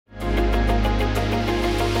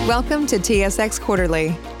Welcome to TSX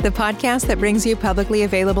Quarterly, the podcast that brings you publicly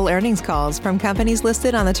available earnings calls from companies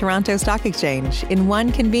listed on the Toronto Stock Exchange in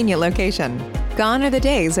one convenient location. Gone are the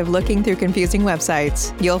days of looking through confusing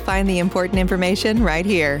websites. You'll find the important information right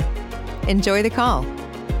here. Enjoy the call.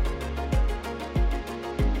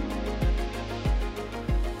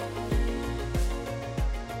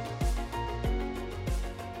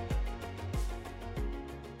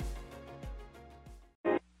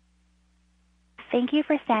 Thank you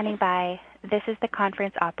for standing by. This is the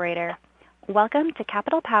conference operator. Welcome to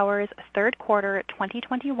Capital Power's third quarter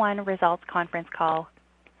 2021 results conference call.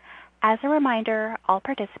 As a reminder, all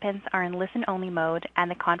participants are in listen-only mode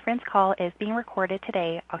and the conference call is being recorded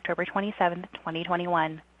today, October 27,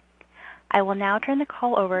 2021. I will now turn the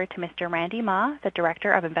call over to Mr. Randy Mah, the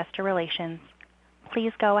Director of Investor Relations.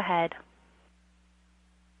 Please go ahead.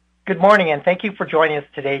 Good morning, and thank you for joining us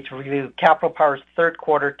today to review Capital Power's third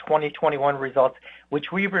quarter 2021 results,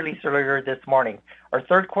 which we released earlier this morning. Our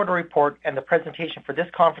third quarter report and the presentation for this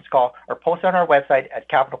conference call are posted on our website at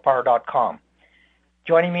capitalpower.com.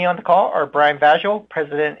 Joining me on the call are Brian Vaasjo,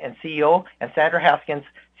 President and CEO, and Sandra Haskins,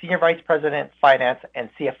 Senior Vice President, Finance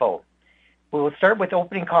and CFO. We will start with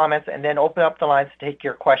opening comments and then open up the lines to take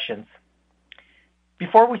your questions.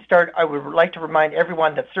 Before we start, I would like to remind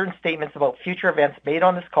everyone that certain statements about future events made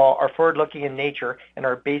on this call are forward-looking in nature and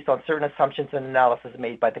are based on certain assumptions and analysis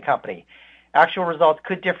made by the company. Actual results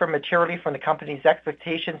could differ materially from the company's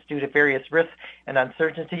expectations due to various risks and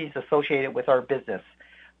uncertainties associated with our business.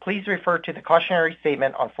 Please refer to the cautionary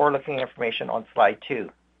statement on forward-looking information on slide 2.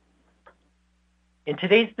 In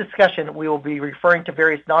today's discussion, we will be referring to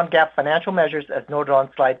various non-GAAP financial measures as noted on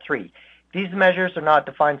slide 3. These measures are not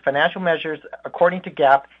defined financial measures according to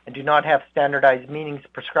GAAP and do not have standardized meanings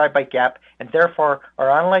prescribed by GAAP and therefore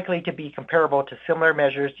are unlikely to be comparable to similar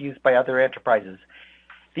measures used by other enterprises.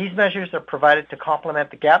 These measures are provided to complement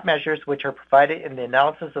the GAAP measures which are provided in the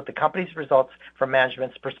analysis of the company's results from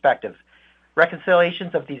management's perspective.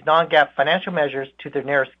 Reconciliations of these non-GAAP financial measures to their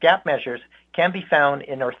nearest GAAP measures can be found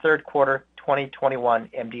in our third quarter 2021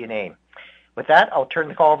 MD&A. With that, I'll turn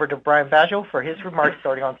the call over to Brian Vaasjo for his remarks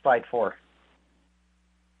starting on slide 4.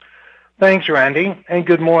 Thanks, Randy, and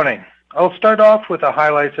good morning. I'll start off with the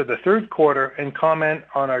highlights of the third quarter and comment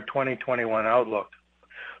on our 2021 outlook.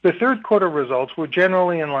 The third quarter results were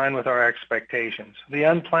generally in line with our expectations. The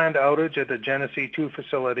unplanned outage at the Genesee 2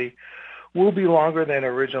 facility will be longer than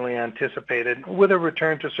originally anticipated, with a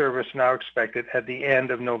return to service now expected at the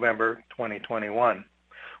end of November 2021.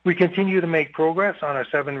 We continue to make progress on our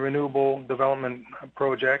 7 renewable development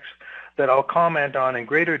projects that I'll comment on in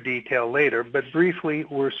greater detail later, but briefly,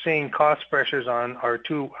 we're seeing cost pressures on our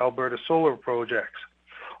 2 Alberta solar projects.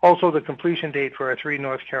 Also, the completion date for our 3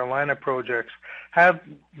 North Carolina projects have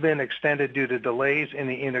been extended due to delays in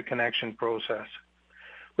the interconnection process.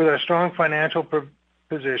 With our strong financial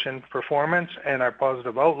position, performance, and our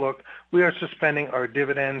positive outlook, we are suspending our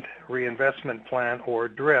dividend reinvestment plan, or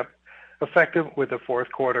DRIP, effective with the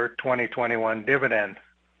fourth quarter 2021 dividend.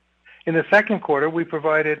 In the second quarter, we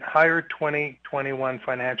provided higher 2021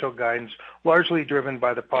 financial guidance, largely driven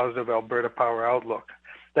by the positive Alberta Power outlook.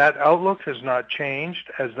 That outlook has not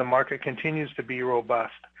changed as the market continues to be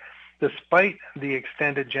robust. Despite the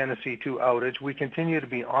extended Genesee 2 outage, we continue to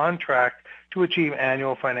be on track to achieve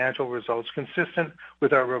annual financial results consistent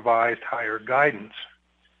with our revised higher guidance.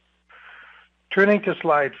 Turning to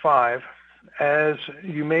slide 5, as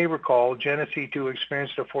you may recall, Genesee 2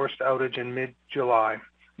 experienced a forced outage in mid-July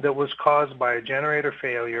that was caused by a generator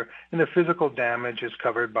failure, and the physical damage is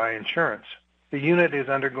covered by insurance. The unit is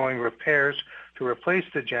undergoing repairs to replace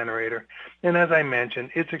the generator, and as I mentioned,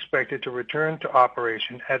 it's expected to return to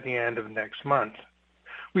operation at the end of next month.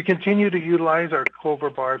 We continue to utilize our Clover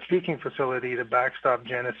Bar peaking facility to backstop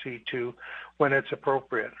Genesee 2 when it's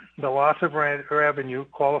appropriate. The loss of revenue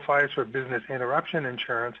qualifies for business interruption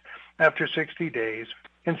insurance after 60 days,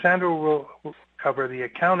 and Sandra will cover the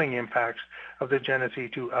accounting impacts of the Genesee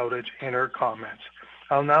 2 outage in her comments.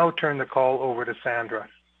 I'll now turn the call over to Sandra.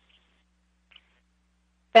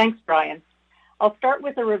 Thanks, Brian. I'll start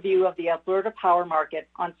with a review of the Alberta power market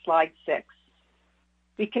on slide 6.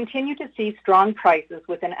 We continue to see strong prices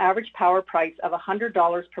with an average power price of $100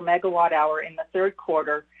 per megawatt hour in the third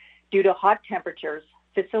quarter due to hot temperatures,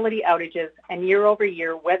 facility outages, and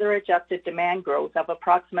year-over-year weather-adjusted demand growth of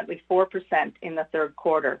approximately 4% in the third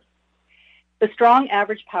quarter. The strong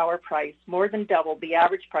average power price more than doubled the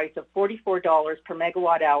average price of $44 per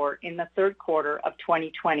megawatt hour in the third quarter of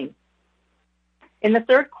 2020. In the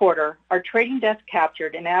third quarter, our trading desk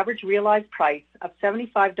captured an average realized price of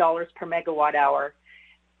 $75 per megawatt hour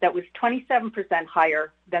that was 27%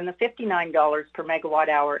 higher than the $59 per megawatt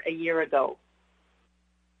hour a year ago.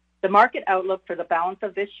 The market outlook for the balance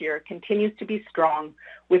of this year continues to be strong,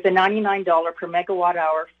 with a $99 per megawatt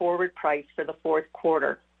hour forward price for the fourth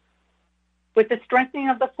quarter. With the strengthening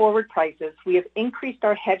of the forward prices, we have increased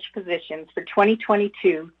our hedge positions for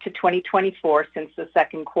 2022 to 2024 since the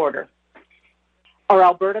second quarter. Our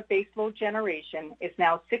Alberta baseload generation is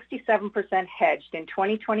now 67% hedged in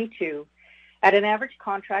 2022 at an average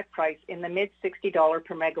contract price in the mid-$60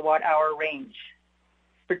 per megawatt hour range.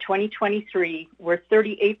 For 2023, we're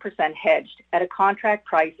 38% hedged at a contract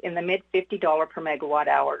price in the mid-$50 per megawatt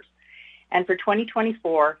hours. And for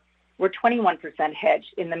 2024, we're 21%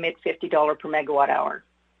 hedged in the mid-$50 per megawatt hour.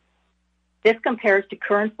 This compares to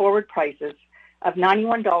current forward prices of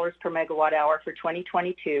 $91 per megawatt hour for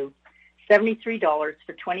 2022, $73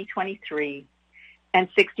 for 2023, and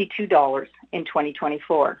 $62 in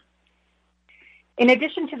 2024. In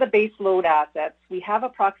addition to the base load assets, we have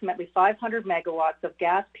approximately 500 megawatts of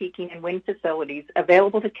gas peaking and wind facilities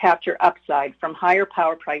available to capture upside from higher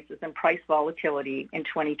power prices and price volatility in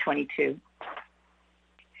 2022.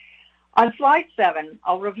 On slide 7,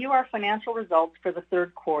 I'll review our financial results for the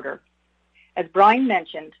third quarter. As Brian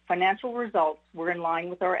mentioned, financial results were in line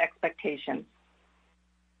with our expectations.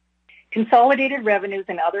 Consolidated revenues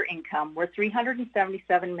and other income were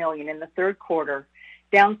 $377 million in the third quarter,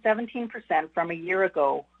 down 17% from a year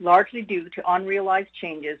ago, largely due to unrealized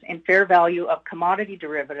changes in fair value of commodity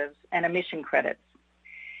derivatives and emission credits.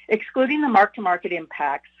 Excluding the mark-to-market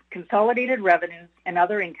impacts, consolidated revenues and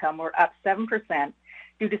other income were up 7%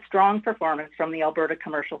 due to strong performance from the Alberta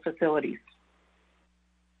commercial facilities.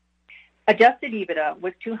 Adjusted EBITDA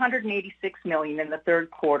was $286 million in the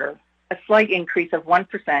third quarter, a slight increase of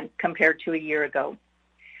 1% compared to a year ago.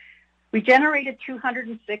 We generated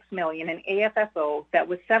 $206 million in AFFO that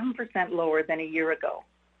was 7% lower than a year ago.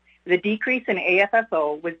 The decrease in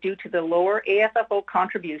AFFO was due to the lower AFFO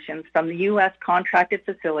contributions from the U.S. contracted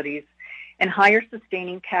facilities and higher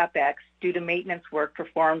sustaining CapEx due to maintenance work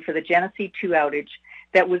performed for the Genesee 2 outage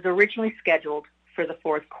that was originally scheduled for the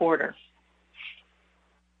fourth quarter.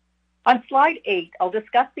 On slide 8, I'll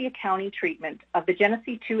discuss the accounting treatment of the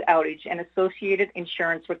Genesee 2 outage and associated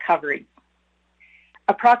insurance recoveries.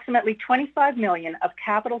 Approximately $25 million of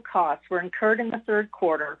capital costs were incurred in the third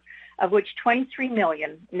quarter, of which $23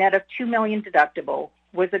 million, net of $2 million deductible,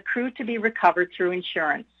 was accrued to be recovered through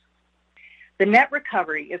insurance. The net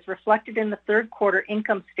recovery is reflected in the third quarter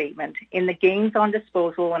income statement in the gains on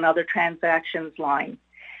disposal and other transactions line,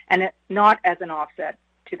 and not as an offset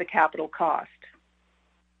to the capital cost.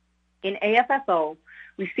 In AFFO,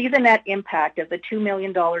 we see the net impact of the $2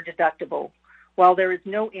 million deductible, while there is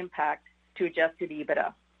no impact to adjusted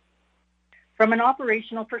EBITDA. From an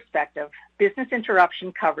operational perspective, business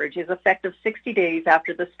interruption coverage is effective 60 days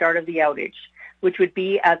after the start of the outage, which would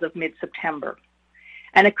be as of mid-September.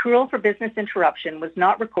 An accrual for business interruption was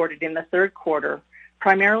not recorded in the third quarter,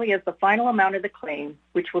 primarily as the final amount of the claim,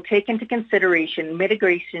 which will take into consideration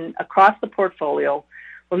mitigation across the portfolio,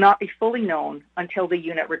 will not be fully known until the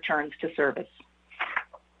unit returns to service.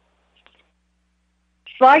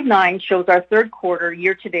 Slide 9 shows our third quarter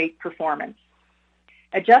year-to-date performance.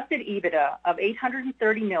 Adjusted EBITDA of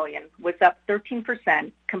 $830 million was up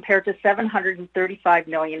 13% compared to $735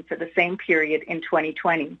 million for the same period in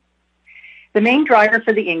 2020. The main driver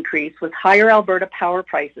for the increase was higher Alberta power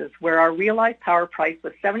prices, where our realized power price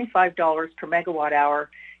was $75 per megawatt hour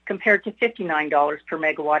compared to $59 per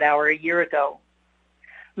megawatt hour a year ago.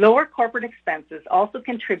 Lower corporate expenses also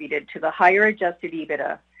contributed to the higher adjusted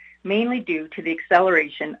EBITDA, mainly due to the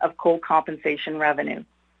acceleration of coal compensation revenue.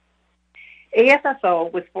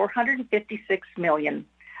 AFFO was $456 million,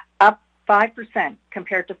 up 5%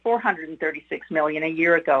 compared to $436 million a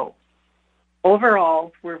year ago.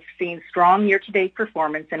 Overall, we're seeing strong year-to-date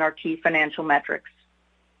performance in our key financial metrics.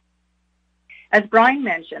 As Brian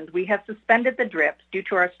mentioned, we have suspended the DRIP due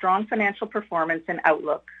to our strong financial performance and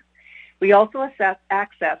outlook. We also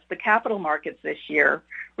accessed the capital markets this year,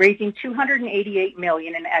 raising $288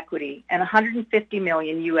 million in equity and $150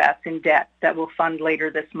 million U.S. in debt that will fund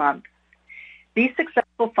later this month. These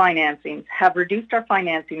successful financings have reduced our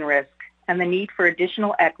financing risk and the need for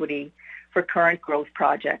additional equity for current growth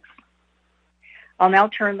projects. I'll now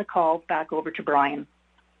turn the call back over to Brian.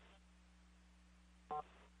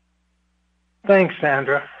 Thanks,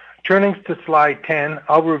 Sandra. Turning to slide 10,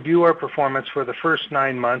 I'll review our performance for the first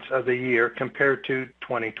 9 months of the year compared to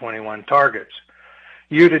 2021 targets.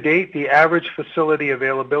 Year-to-date, the average facility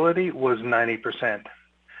availability was 90%.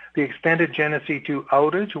 The extended Genesee 2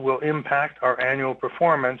 outage will impact our annual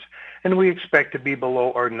performance, and we expect to be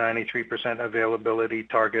below our 93% availability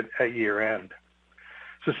target at year-end.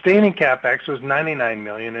 Sustaining CapEx was $99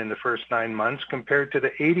 million in the first 9 months compared to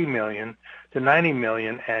the $80 million to $90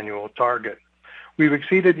 million annual target. We've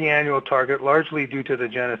exceeded the annual target largely due to the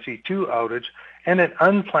Genesee 2 outage and an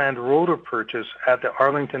unplanned rotor purchase at the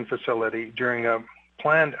Arlington facility during a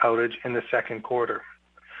planned outage in the second quarter,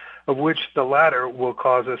 of which the latter will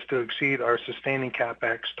cause us to exceed our sustaining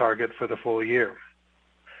CapEx target for the full year.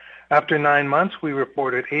 After 9 months, we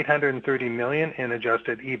reported $830 million in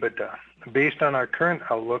adjusted EBITDA. Based on our current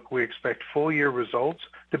outlook, we expect full-year results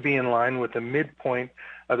to be in line with the midpoint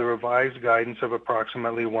of the revised guidance of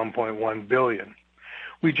approximately $1.1 billion.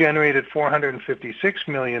 We generated $456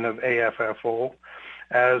 million of AFFO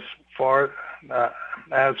as for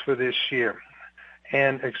this year,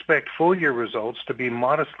 and expect full-year results to be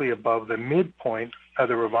modestly above the midpoint of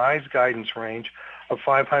the revised guidance range of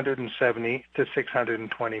 $570 to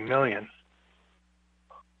 $620 million.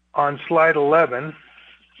 On slide 11,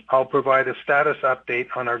 I'll provide a status update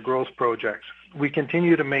on our growth projects. We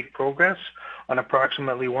continue to make progress on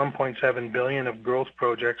approximately $1.7 billion of growth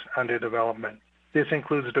projects under development. This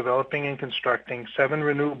includes developing and constructing 7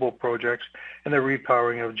 renewable projects and the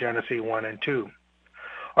repowering of Genesee 1 and 2.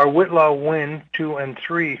 Our Whitla Wind 2 and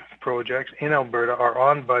 3 projects in Alberta are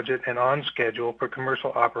on budget and on schedule for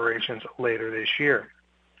commercial operations later this year.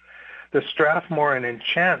 The Strathmore and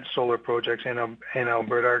Enchant solar projects in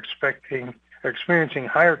Alberta are experiencing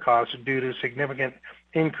higher costs due to significant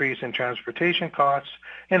increase in transportation costs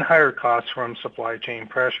and higher costs from supply chain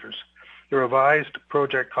pressures. The revised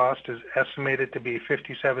project cost is estimated to be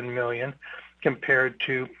 $57 million compared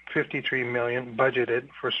to $53 million budgeted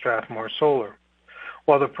for Strathmore Solar,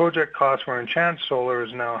 while the project cost for Enchant Solar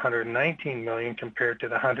is now $119 million compared to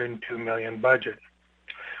the $102 million budget.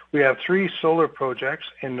 We have 3 solar projects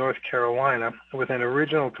in North Carolina with an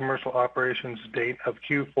original commercial operations date of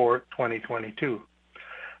Q4 2022.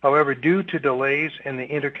 However, due to delays in the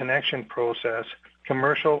interconnection process,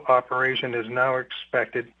 commercial operation is now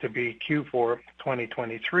expected to be Q4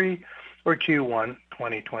 2023 or Q1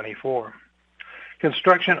 2024.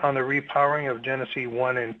 Construction on the repowering of Genesee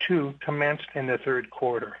 1 and 2 commenced in the third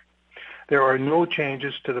quarter. There are no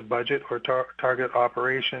changes to the budget or target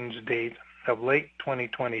operations date of late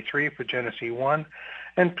 2023 for Genesee 1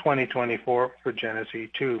 and 2024 for Genesee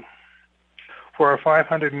 2. For our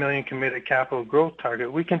 $500 million committed capital growth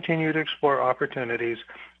target, we continue to explore opportunities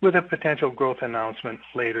with a potential growth announcement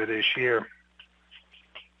later this year.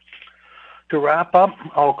 To wrap up,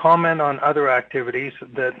 I'll comment on other activities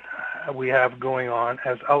that we have going on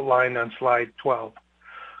as outlined on slide 12.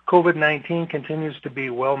 COVID-19 continues to be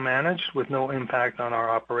well managed with no impact on our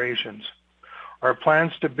operations. Our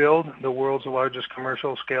plans to build the world's largest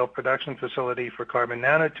commercial scale production facility for carbon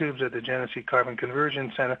nanotubes at the Genesee Carbon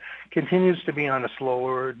Conversion Center continues to be on a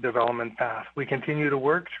slower development path. We continue to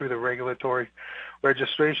work through the regulatory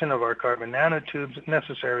registration of our carbon nanotubes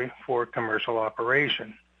necessary for commercial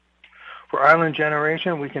operation. For island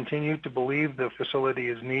generation, we continue to believe the facility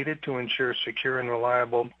is needed to ensure secure and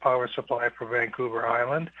reliable power supply for Vancouver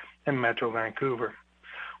Island and Metro Vancouver.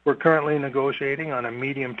 We're currently negotiating on a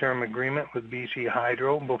medium-term agreement with BC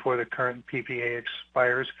Hydro before the current PPA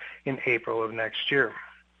expires in April of next year.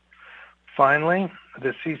 Finally,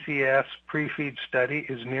 the CCS pre-FEED study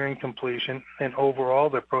is nearing completion, and overall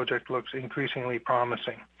the project looks increasingly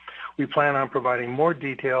promising. We plan on providing more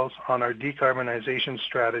details on our decarbonization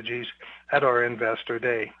strategies at our Investor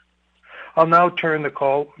Day. I'll now turn the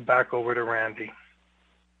call back over to Randy.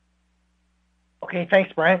 Okay,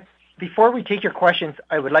 thanks, Brian. Before we take your questions,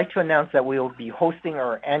 I would like to announce that we will be hosting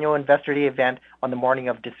our annual Investor Day event on the morning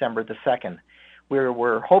of December the 2nd.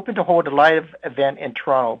 We're hoping to hold a live event in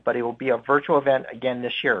Toronto, but it will be a virtual event again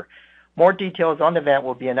this year. More details on the event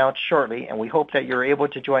will be announced shortly, and we hope that you're able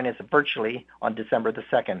to join us virtually on December the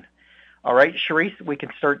 2nd. All right, Charisse, we can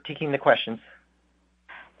start taking the questions.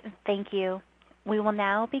 Thank you. We will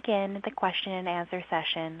now begin the question and answer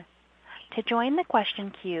session. To join the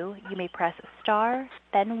question queue, you may press star,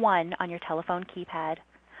 then 1 on your telephone keypad.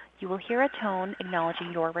 You will hear a tone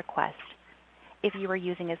acknowledging your request. If you are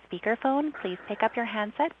using a speakerphone, please pick up your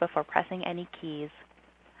handset before pressing any keys.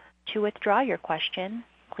 To withdraw your question,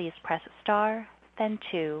 please press star, then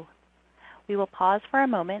 2. We will pause for a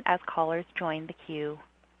moment as callers join the queue.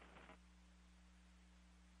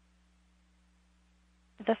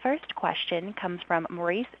 The first question comes from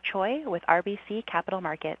Maurice Choy with RBC Capital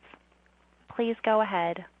Markets. Please go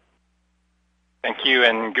ahead. Thank you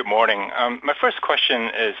and good morning. My first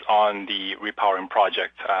question is on the repowering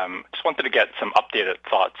project. Just wanted to get some updated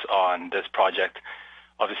thoughts on this project.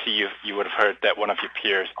 Obviously, you would have heard that one of your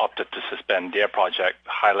peers opted to suspend their project,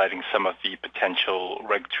 highlighting some of the potential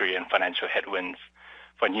regulatory and financial headwinds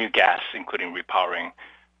for new gas, including repowering.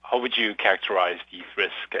 How would you characterize these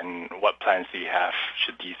risks, and what plans do you have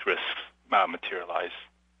should these risks materialize?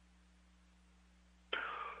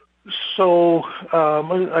 So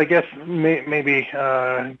I guess maybe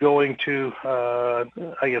going to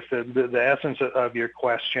the essence of your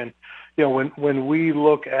question, when we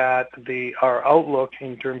look at our outlook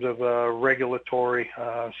in terms of regulatory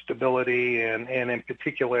stability and in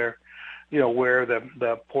particular, where the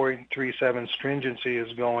 0.37 stringency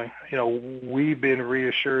is going, we've been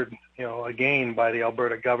reassured, again by the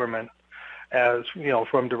Alberta government, as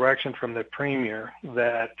from direction from the Premier,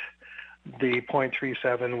 that the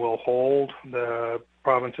 0.37 will hold. The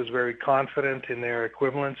province is very confident in their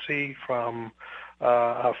equivalency from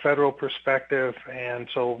a federal perspective, and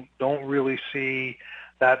so don't really see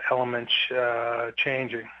that element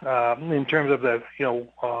changing. In terms of the,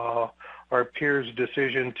 our peers'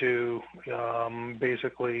 decision to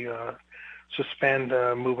basically suspend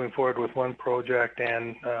moving forward with one project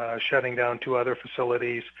and shutting down two other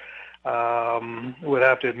facilities, would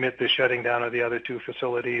have to admit the shutting down of the other two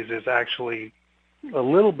facilities is actually a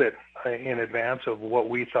little bit in advance of what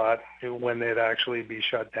we thought when they'd actually be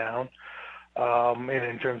shut down. And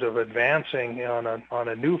in terms of advancing on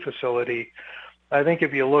a new facility, I think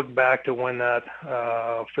if you look back to when that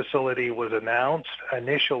facility was announced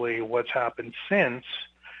initially, what's happened since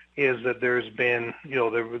is that there's been,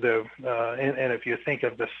 and if you think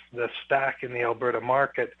of the stack in the Alberta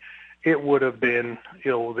market, it would have been,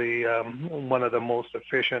 one of the most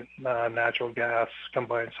efficient natural gas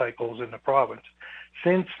combined cycles in the province.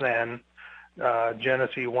 Since then,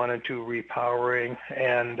 Genesee 1 and 2 repowering,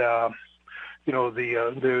 and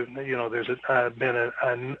there's been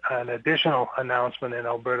an additional announcement in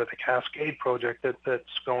Alberta, the Cascade project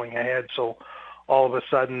that's going ahead. So all of a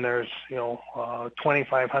sudden, there's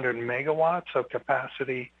 2,500 megawatts of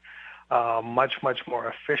capacity. Much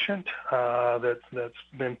more efficient that's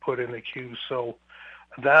been put in the queue. So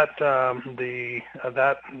that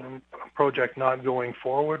that project not going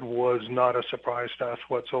forward was not a surprise to us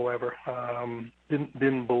whatsoever.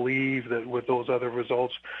 Didn't believe that with those other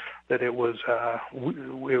results that it was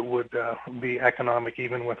it would be economic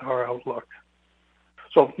even with our outlook.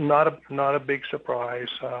 So not a big surprise.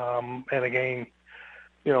 And again,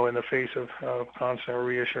 in the face of constant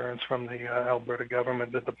reassurance from the Alberta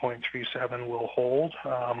government that the 0.37 will hold,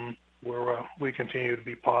 we continue to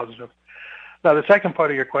be positive. Now, the second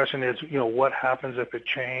part of your question is, what happens if it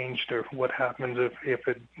changed, or what happens if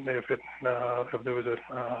there was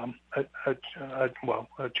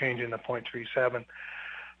a change in the 0.37.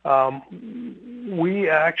 We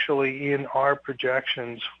actually, in our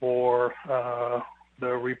projections for the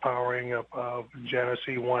repowering of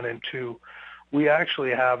Genesee 1 and 2, we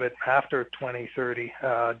actually have it after 2030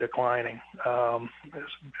 declining.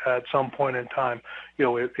 At some point in time,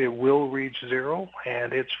 it will reach zero,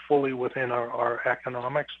 and it's fully within our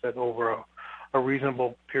economics that over a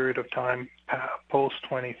reasonable period of time post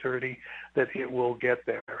 2030 that it will get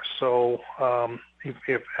there. So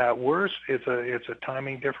if at worst, it's a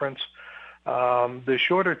timing difference. The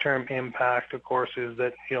shorter term impact, of course, is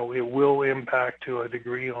that it will impact to a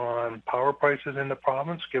degree on power prices in the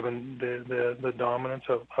province, given the dominance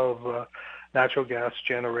of natural gas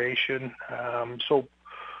generation. So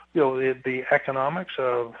the economics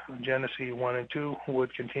of Genesee 1 and 2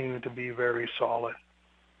 would continue to be very solid.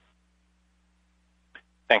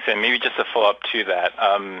 Thanks, and maybe just a follow-up to that.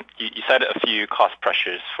 You cited a few cost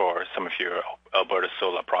pressures for some of your Alberta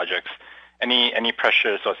solar projects. Any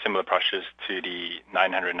pressures or similar pressures to the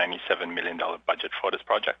 $997 million budget for this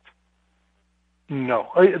project? No.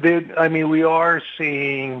 I mean, we are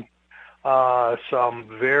seeing some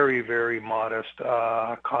very, very modest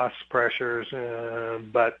cost pressures,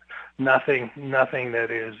 but nothing that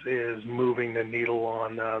is moving the needle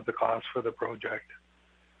on the cost for the project.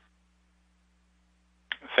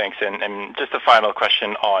 Thanks. And just a final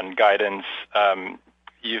question on guidance.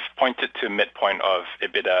 You've pointed to midpoint of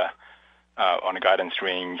EBITDA on a guidance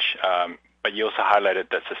range, but you also highlighted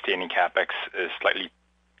that sustaining capex is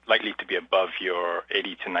likely to be above your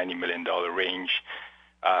 $80 to $90 million range.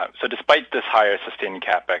 So despite this higher sustaining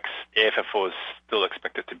capex, AFFO is still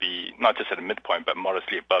expected to be not just at a midpoint, but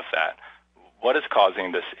modestly above that. What is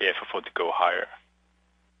causing this AFFO to go higher?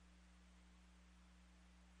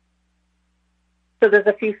 So there's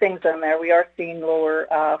a few things on there. We are seeing lower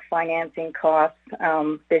financing costs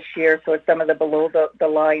this year, so it's some of the below the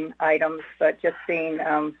line items, but just seeing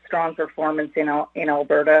strong performance in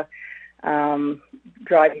Alberta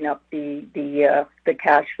driving up the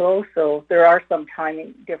cash flow. So there are some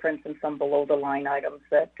timing difference in some below the line items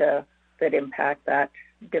that impact that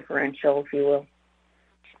differential, if you will.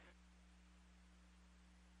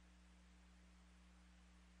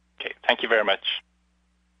 Thank you very much.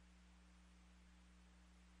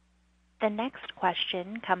 The next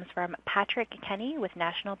question comes from Patrick Kenny with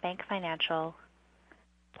National Bank Financial.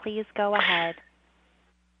 Please go ahead.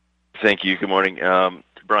 Thank you. Good morning.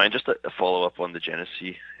 Brian, just a follow-up on the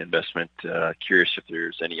Genesee investment. Curious if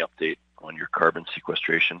there's any update on your carbon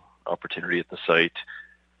sequestration opportunity at the site,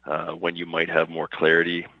 when you might have more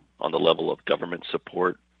clarity on the level of government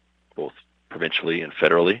support, both provincially and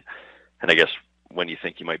federally, and I guess when you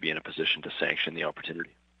think you might be in a position to sanction the opportunity.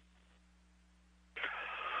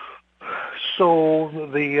 So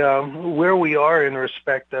where we are in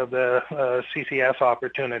respect of the CCS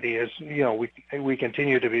opportunity is, we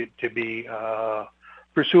continue to be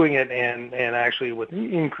pursuing it and actually with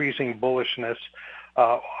increasing bullishness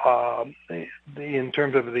in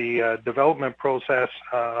terms of the development process.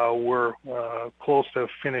 We're close to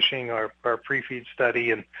finishing our pre-feed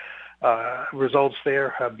study, and results there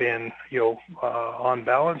have been, on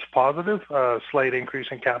balance, positive. Slight increase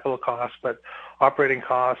in capital costs, but operating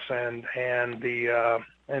costs and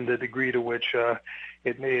the degree to which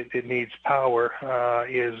it needs power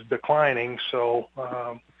is declining. So,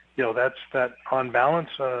 that's that. On balance,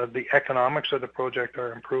 the economics of the project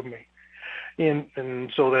are improving.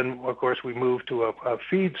 And so then, of course, we move to a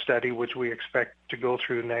feed study, which we expect to go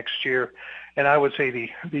through next year. And I would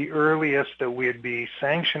say the earliest that we'd be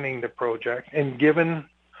sanctioning the project, and given,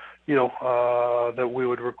 that we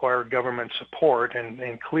would require government support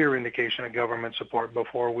and clear indication of government support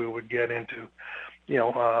before we would get into,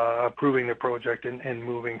 approving the project and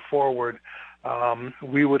moving forward,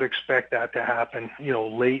 we would expect that to happen,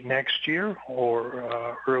 late next year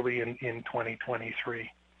or early in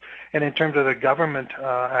 2023. And in terms of the government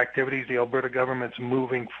activities, the Alberta government's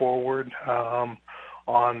moving forward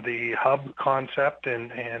on the hub concept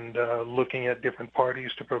and looking at different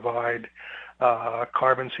parties to provide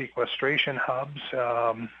carbon sequestration hubs.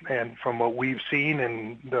 And from what we've seen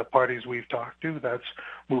and the parties we've talked to, that's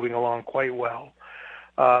moving along quite well.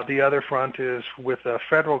 The other front is with the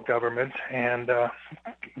federal government, and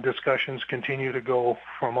discussions continue to go,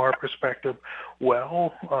 from our perspective,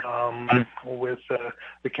 well, with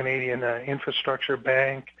the Canadian Infrastructure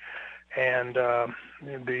Bank, and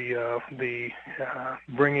the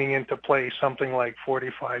bringing into play something like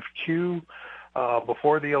 45Q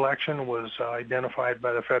before the election was identified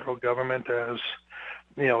by the federal government as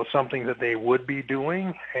something that they would be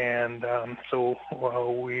doing, and so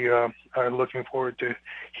we are looking forward to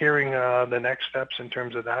hearing the next steps in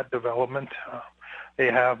terms of that development.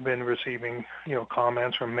 They have been receiving,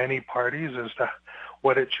 comments from many parties as to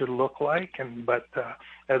what it should look like, but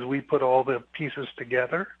as we put all the pieces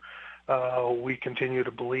together, we continue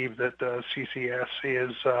to believe that CCS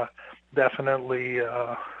is definitely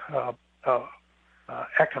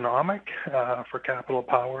economic for Capital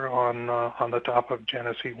Power on the top of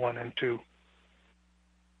Genesee 1 and 2.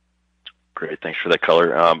 Great, thanks for that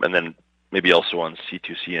color. And then maybe also on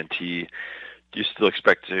C2CNT, do you still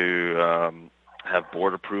expect to have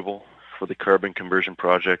board approval for the carbon conversion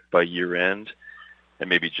project by year end? And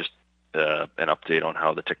maybe just an update on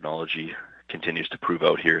how the technology continues to prove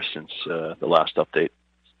out here since the last update.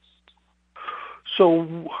 So,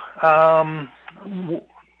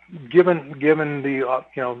 given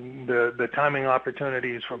the timing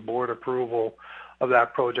opportunities for board approval of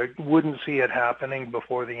that project, wouldn't see it happening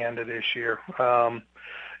before the end of this year.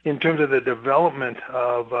 In terms of the development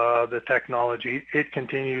of the technology, it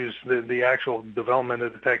continues. The actual development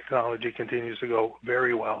of the technology continues to go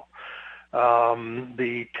very well.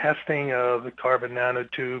 The testing of the carbon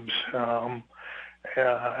nanotubes,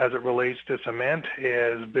 as it relates to cement,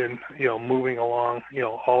 has been moving along,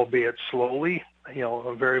 albeit slowly,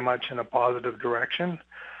 very much in a positive direction.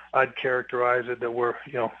 I'd characterize it that we're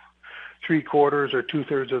 3/4 or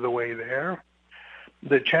 2/3 of the way there.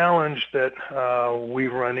 The challenge that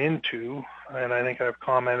we've run into, and I think I've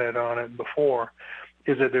commented on it before,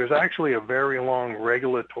 is that there's actually a very long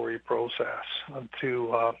regulatory process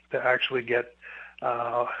to actually get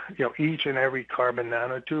each and every carbon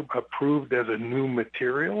nanotube approved as a new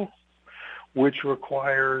material, which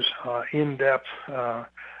requires in-depth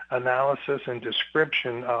analysis and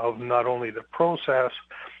description of not only the process,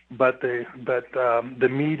 but the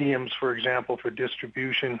mediums, for example, for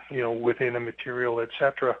distribution, within a material,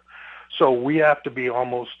 etc. So we have to be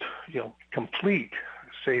almost, complete,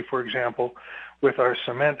 say, for example, with our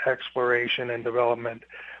cement exploration and development.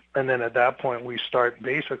 And then at that point, we start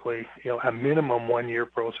basically, a minimum 1-year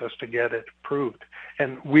process to get it approved.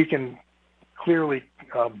 And we can clearly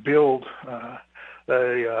build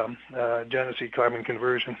the Genesee carbon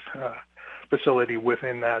conversion facility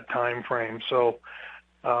within that time frame. So,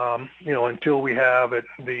 until we have it,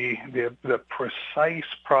 the precise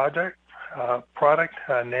project product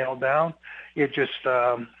nailed down. It just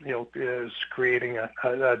is creating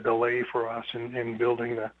a delay for us in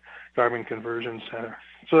building the carbon conversion center.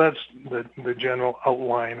 So that's the general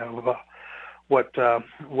outline of what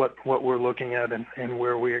we're looking at and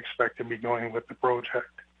where we expect to be going with the project.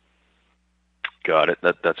 Got it.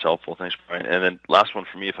 That's helpful. Thanks, Brian. And then last one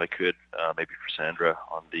for me, if I could, maybe for Sandra,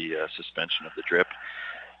 on the suspension of the DRIP.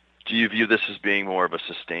 Do you view this as being more of a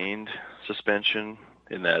sustained suspension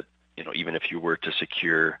in that, even if you were to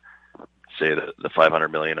secure, say, the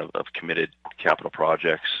 $500 million of committed capital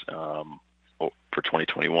projects for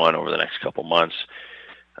 2021 over the next couple months,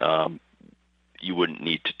 you wouldn't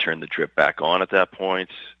need to turn the DRIP back on at that point?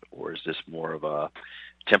 Or is this more of a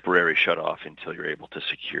temporary shut-off until you're able to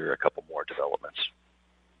secure a couple more developments?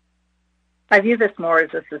 I view this more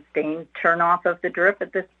as a sustained turn-off of the DRIP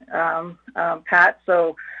at this, Pat.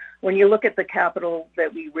 So when you look at the capital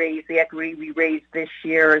that we raised, the equity we raised this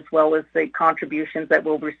year, as well as the contributions that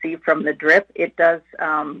we'll receive from the DRIP, it does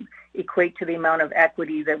equate to the amount of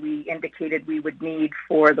equity that we indicated we would need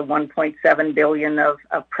for the $1.7 billion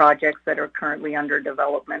of projects that are currently under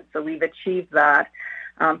development. So we've achieved that.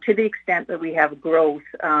 To the extent that we have growth,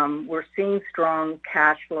 we're seeing strong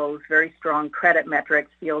cash flows, very strong credit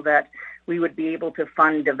metrics, feel that we would be able to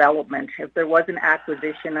fund development. If there was an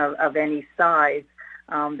acquisition of any size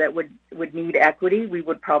that would need equity, we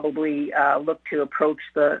would probably look to approach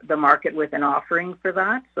the market with an offering for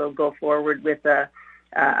that. So go forward with a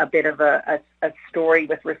bit of a story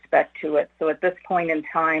with respect to it. So at this point in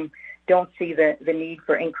time, don't see the need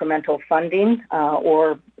for incremental funding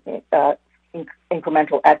or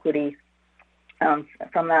incremental equity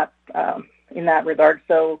from that in that regard.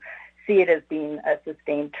 So see it as being a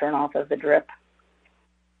sustained turn-off of the DRIP.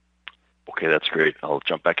 Okay, that's great. I'll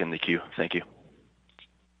jump back in the queue. Thank you.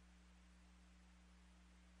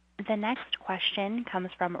 The next question comes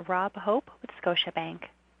from Rob Hope with Scotiabank.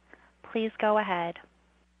 Please go ahead.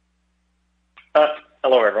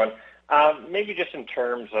 Hello, everyone. Maybe just in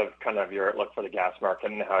terms of kind of your outlook for the gas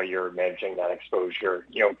market and how you're managing that exposure,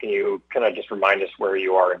 can you kind of just remind us where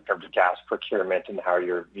you are in terms of gas procurement and how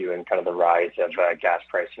you're viewing kind of the rise of gas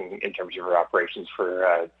pricing in terms of your operations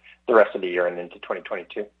for the rest of the year and into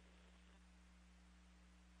 2022?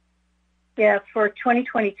 Yeah, for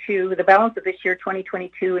 2022, the balance of this year,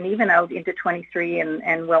 2022, and even out into 23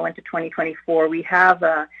 and well into 2024, we have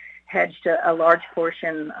hedged a large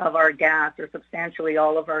portion of our gas, or substantially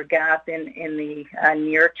all of our gas, in the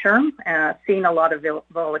near term, seeing a lot of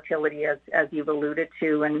volatility, as you've alluded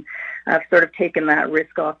to, and I've sort of taken that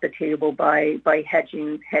risk off the table by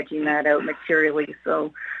hedging that out materially.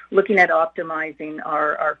 So looking at optimizing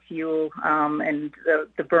our fuel and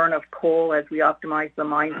the burn of coal as we optimize the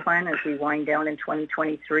mine plan as we wind down in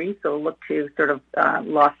 2023. So look to sort of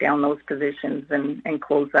lock down those positions and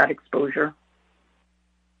close that exposure.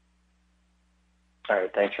 All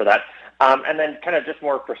right, thanks for that. And then kind of just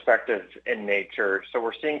more perspective in nature. So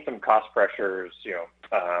we're seeing some cost pressures,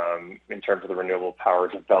 in terms of the renewable power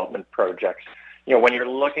development projects. When you're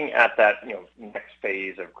looking at that, next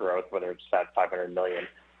phase of growth, whether it's that $500 million,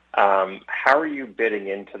 how are you bidding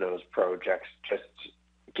into those projects, just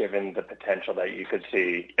given the potential that you could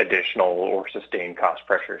see additional or sustained cost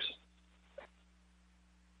pressures?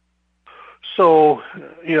 So,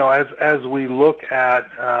 as we look at,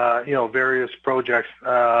 various projects,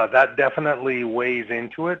 that definitely weighs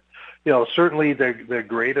into it. Certainly the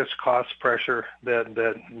greatest cost pressure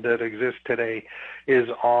that exists today is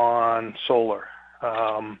on solar.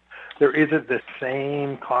 There isn't the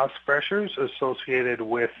same cost pressures associated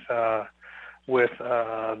with the wind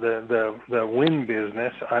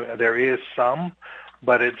business. There is some,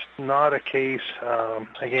 but it's not a case.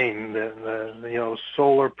 Again, the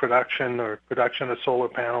solar production or production of solar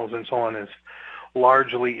panels and so on is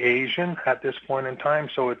largely Asian at this point in time,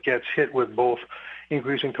 so it gets hit with both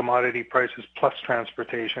increasing commodity prices plus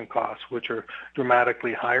transportation costs, which are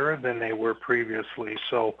dramatically higher than they were previously.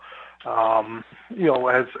 So,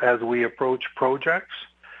 as we approach projects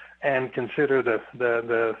and consider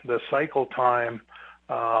the cycle time,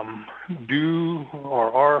 are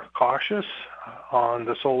cautious on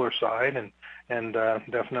the solar side and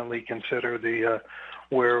definitely consider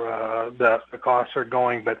where the costs are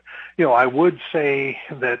going. But I would say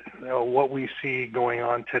that what we see going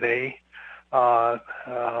on today,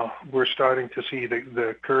 we're starting to see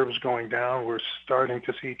the curves going down. We're starting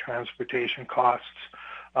to see transportation costs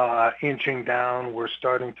inching down. We're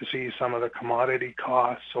starting to see some of the commodity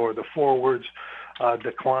costs or the forwards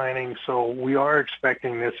declining. So we are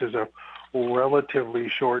expecting this as a relatively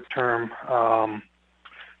short-term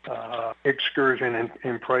excursion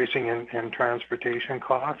in pricing and transportation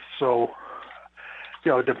costs. So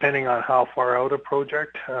depending on how far out a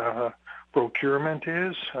project procurement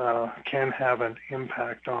is, can have an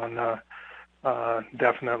impact on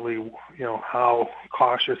definitely, how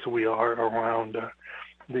cautious we are around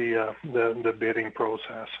the bidding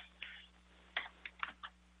process.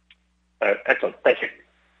 Excellent. Thank you.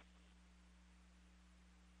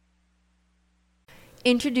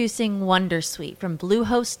 Introducing Wondersuite from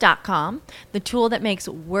Bluehost.com, the tool that makes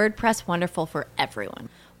WordPress wonderful for everyone.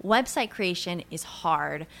 Website creation is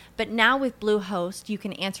hard, but now with Bluehost, you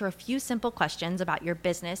can answer a few simple questions about your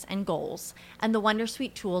business and goals, and the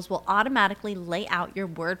Wondersuite tools will automatically lay out your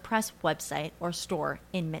WordPress website or store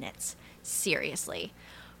in minutes. Seriously.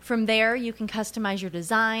 From there, you can customize your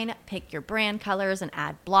design, pick your brand colors, and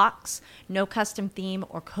add blocks. No custom theme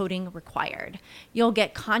or coding required. You'll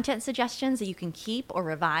get content suggestions that you can keep or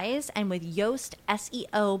revise, and with Yoast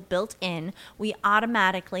SEO built in, we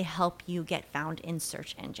automatically help you get found in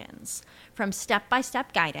search engines. From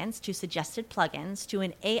step-by-step guidance to suggested plugins to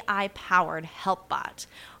an AI-powered help bot,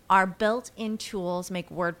 our built-in tools make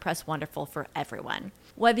WordPress wonderful for everyone.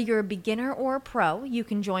 Whether you're a beginner or a pro, you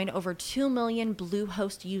can join over 2 million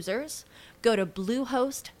Bluehost users. Go to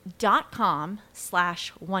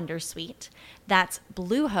bluehost.com/wondersuite. That's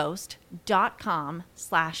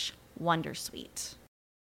bluehost.com/wondersuite.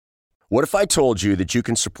 What if I told you that you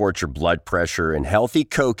can support your blood pressure and healthy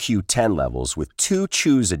CoQ10 levels with 2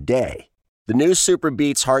 chews a day? The new Super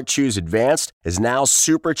Beats Heart Chews Advanced is now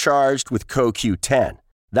supercharged with CoQ10.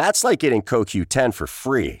 That's like getting CoQ10 for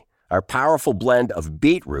free. Our powerful blend of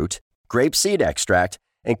beetroot, grapeseed extract,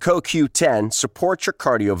 and CoQ10 supports your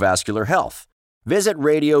cardiovascular health. Visit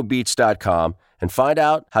radiobeats.com and find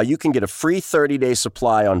out how you can get a free 30-day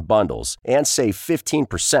supply on bundles and save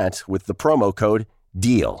 15% with the promo code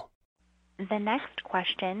DEAL. The next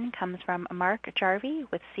question comes from Mark Jarvi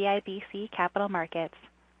with CIBC Capital Markets.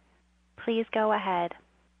 Please go ahead.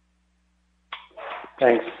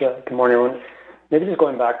 Thanks. Good morning, everyone. Maybe just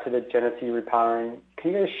going back to the Genesee repowering,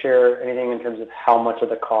 can you guys share anything in terms of how much of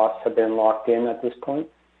the costs have been locked in at this point?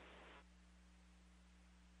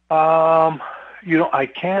 I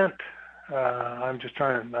can't. I'm just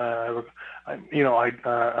trying to.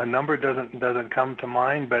 A number doesn't come to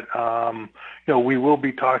mind, but we will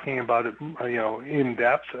be talking about it, in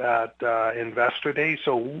depth at Investor Day.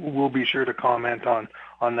 So we'll be sure to comment on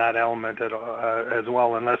that element as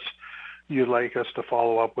well, unless you'd like us to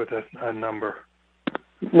follow up with a number.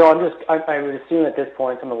 No, I would assume at this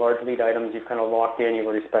point, some of the large lead items you've kind of locked in. You've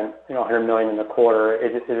already spent, $100 million in the quarter.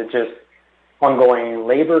 Is it just ongoing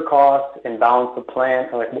labor costs and balance of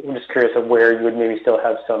plant? I'm just curious of where you would maybe still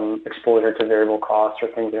have some exposure to variable costs or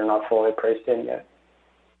things that are not fully priced in yet.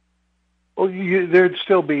 Well, there'd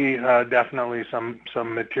still be definitely some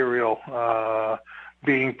material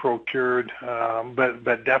being procured,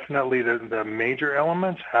 but definitely the major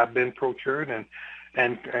elements have been procured,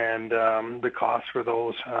 and the costs for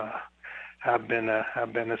those have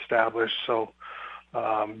been established. So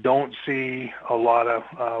don't see a lot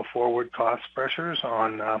of forward cost pressures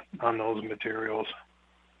on those materials.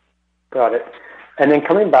 Got it. And then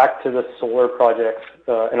coming back to the solar projects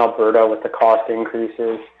in Alberta with the cost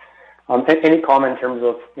increases, any comment in terms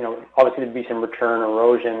of, obviously there'd be some return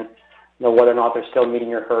erosion, whether or not they're still meeting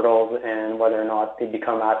your hurdles and whether or not they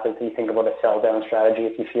become assets that you think about a sell down strategy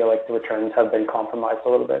if you feel like the returns have been compromised a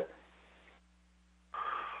little bit?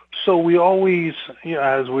 So we always,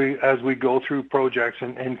 as we go through projects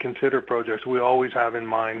and consider projects, we always have in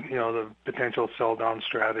mind, the potential sell down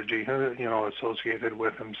strategy, associated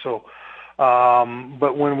with them. So,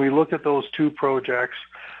 but when we look at those two projects,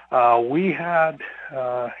 we had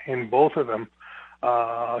in both of them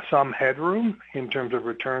some headroom in terms of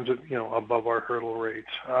returns, above our hurdle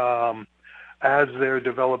rates. As they're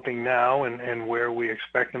developing now and where we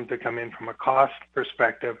expect them to come in from a cost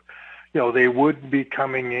perspective, they would be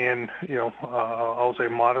coming in, I'll say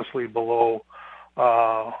modestly below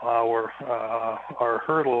our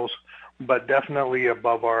hurdles, but definitely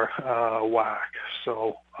above our WACC.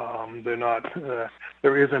 So they're not.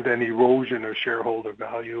 There isn't any erosion or shareholder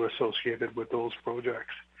value associated with those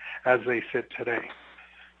projects as they sit today.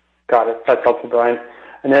 Got it. That's helpful, Brian.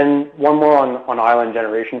 And then one more on Island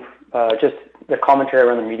Generation, just the commentary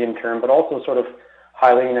around the medium term, but also sort of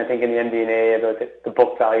highlighting, I think, in the MD&A about the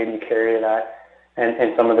book value you carry to that,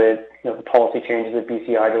 and some of the the policy changes that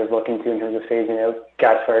BC Hydro is looking to in terms of phasing out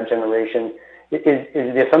gas-fired generation. Is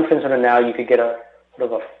the assumption sort of now you could get a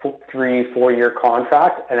sort of a 3-4 year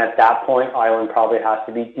contract, and at that point Island probably has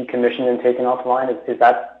to be decommissioned and taken offline? Is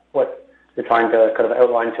that what you're trying to kind of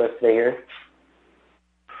outline to us today here?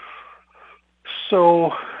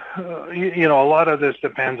 So, a lot of this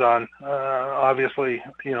depends on, obviously,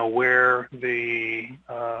 where the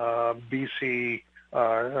BC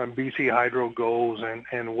Hydro goes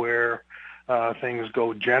and where things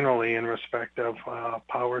go generally in respect of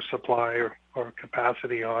power supply or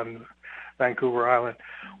capacity on Vancouver Island.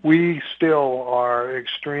 We still are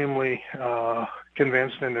extremely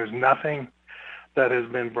convinced, and there's nothing that has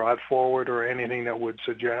been brought forward or anything that would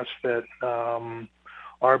suggest that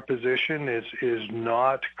our position is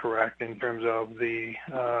not correct in terms of the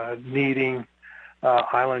needing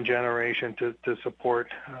island generation to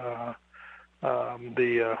support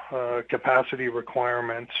the capacity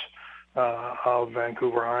requirements of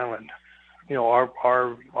Vancouver Island.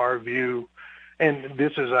 Our view, and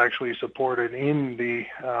this is actually supported in the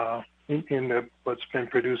what's been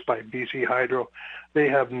produced by BC Hydro. They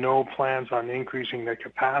have no plans on increasing the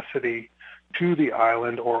capacity to the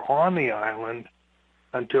island or on the island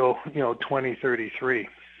until 2033.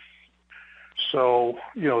 So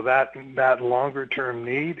that longer term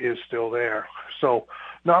need is still there. So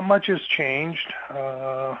not much has changed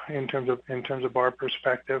in terms of our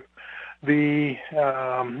perspective. The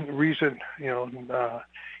recent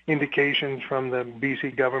indications from the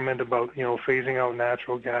BC government about phasing out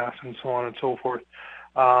natural gas and so on and so forth.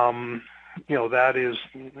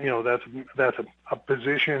 That's a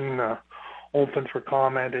position open for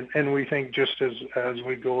comment, and we think just as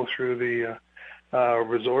we go through the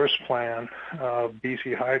resource plan of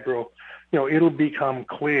BC Hydro, it'll become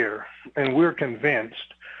clear, and we're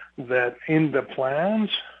convinced that in the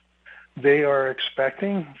plans they are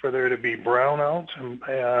expecting for there to be brownouts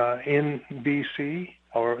in BC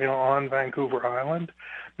or on Vancouver Island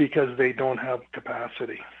because they don't have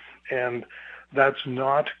capacity, and that's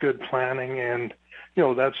not good planning, and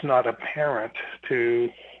that's not apparent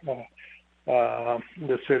to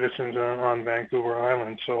the citizens on Vancouver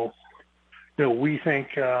Island. So we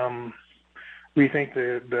think that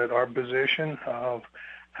our position of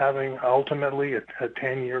having ultimately a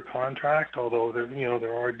 10-year contract, although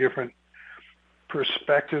there are different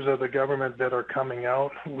perspectives of the government that are coming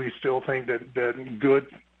out, we still think that good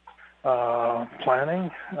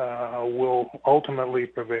planning will ultimately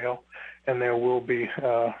prevail, and there will be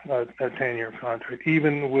a 10-year contract,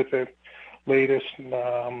 even with the latest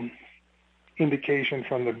indication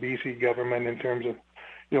from the BC government in terms of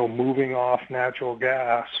moving off natural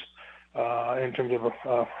gas in terms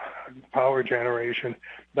of power generation.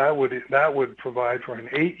 That would provide for an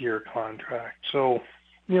 8-year contract. So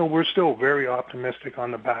we're still very optimistic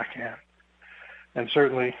on the back end, and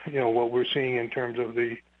certainly what we're seeing in terms of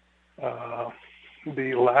the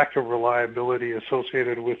lack of reliability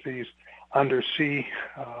associated with these undersea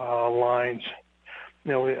lines,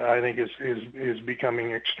 I think is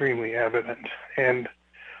becoming extremely evident. And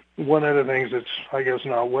one of the things that's, I guess,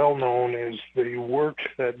 not well known is the work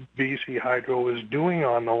that BC Hydro is doing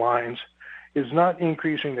on the lines is not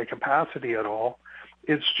increasing the capacity at all.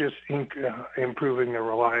 It's just improving the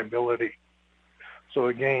reliability. So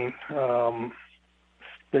again, the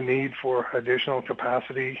need for additional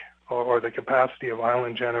capacity or the capacity of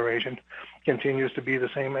island generation continues to be the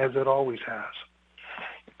same as it always has.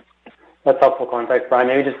 That's helpful context, Brian.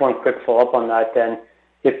 Maybe just one quick follow-up on that then.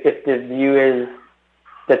 If the view is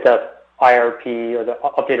that the IRP or the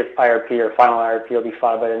updated IRP or final IRP will be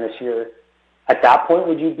filed by the end of this year, at that point,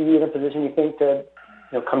 would you be in a position, you think, to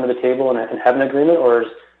come to the table and have an agreement, or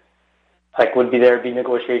would there be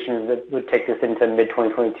negotiations that would take this into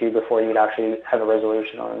mid-2022 before you would actually have a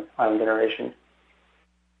resolution on island generation?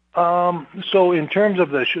 So in terms of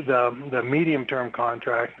the medium-term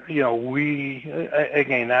contract,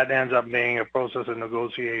 again, that ends up being a process of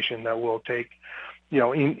negotiation that will take, may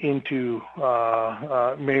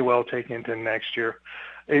well take into next year.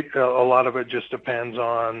 A lot of it just depends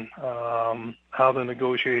on how the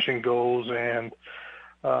negotiation goes, and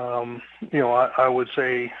I would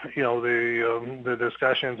say the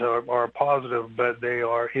discussions are positive, but they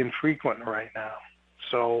are infrequent right now.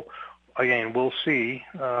 So again, we'll see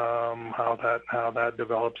how that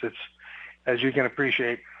develops. It's, as you can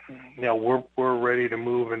appreciate, we're ready to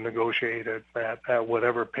move and negotiate at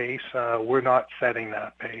whatever pace. We're not setting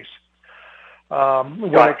that pace.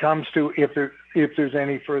 When it comes to if there's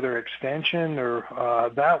any further extension, or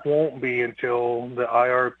that won't be until the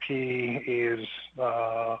IRP is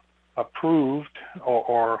approved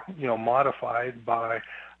or modified by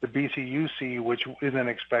the BCUC, which isn't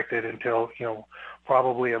expected until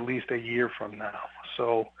probably at least a year from now.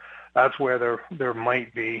 So that's where there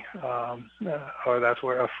might be, or that's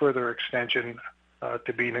where a further extension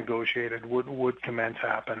to be negotiated would commence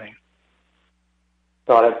happening.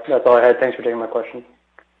 Got it. That's all I had. Thanks for taking my question.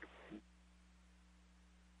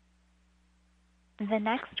 The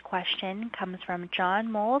next question comes from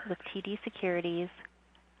John Mould with TD Securities.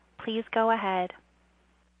 Please go ahead.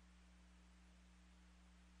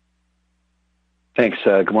 Thanks.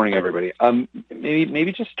 Good morning, everybody.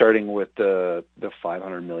 Maybe just starting with the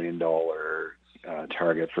 $500 million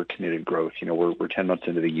target for committed growth. You know, we're 10 months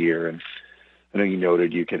into the year, and I know you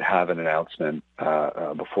noted you could have an announcement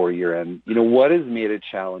before year end. You know, what has made it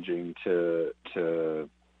challenging to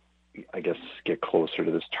I guess get closer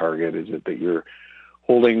to this target? Is it that you're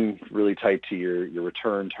holding really tight to your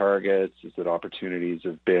return targets? Is it opportunities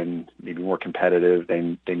have been maybe more competitive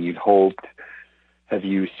than you'd hoped? Have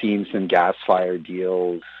you seen some gas-fired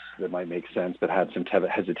deals that might make sense but had some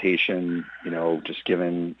hesitation, you know, just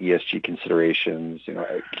given ESG considerations? You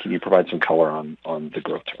know, can you provide some color on the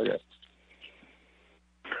growth target?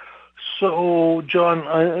 So,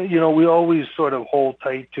 John, you know, we always sort of hold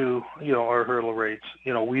tight to, you know, our hurdle rates.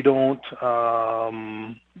 You know, we don't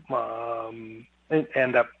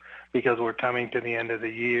end up, because we're coming to the end of the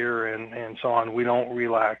year and so on, we don't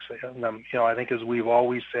relax them. You know, I think as we've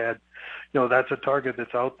always said, you know, that's a target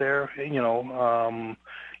that's out there. You know,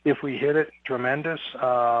 if we hit it, tremendous.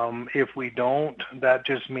 If we don't, that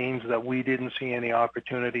just means that we didn't see any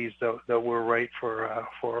opportunities that were right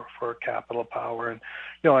for Capital Power. And,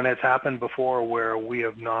 you know, and it's happened before where we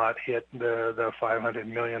have not hit the $500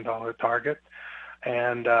 million target.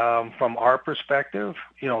 And from our perspective,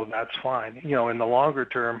 you know, that's fine. You know, in the longer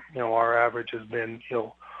term, you know, our average has been, you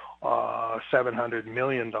know, $700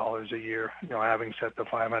 million a year, you know, having set the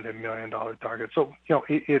 $500 million target. So, you know,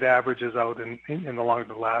 it averages out in the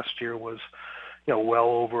longer. Last year was, you know, well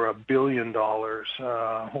over $1 billion,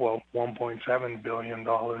 well, $1.7 billion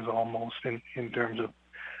almost in terms of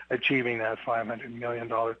achieving that $500 million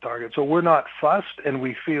target. So we're not fussed, and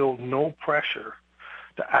we feel no pressure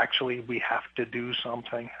to actually we have to do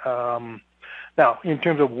something. Now, in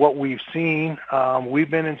terms of what we've seen, we've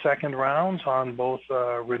been in second rounds on both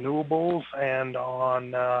renewables and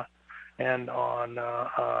on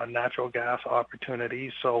natural gas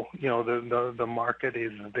opportunities. So, you know, the market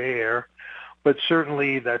is there, but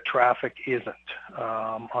certainly the traffic isn't.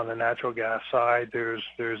 On the natural gas side, there's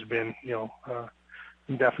been, you know,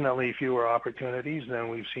 definitely fewer opportunities than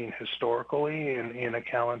we've seen historically in a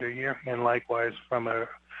calendar year, and likewise from a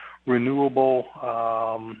renewable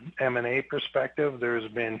M&A perspective, there's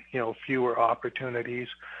been, you know, fewer opportunities.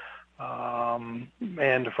 And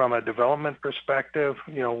from a development perspective,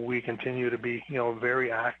 you know, we continue to be, you know,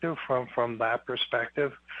 very active from that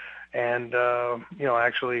perspective. And, you know,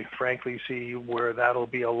 actually, frankly, see where that'll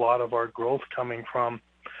be a lot of our growth coming from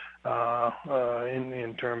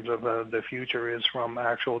in terms of the future is from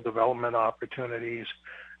actual development opportunities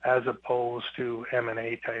as opposed to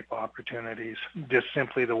M&A type opportunities, just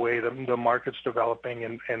simply the way the market's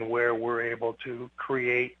developing and where we're able to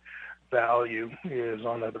create value is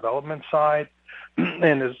on the development side.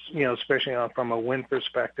 And as you know, especially from a wind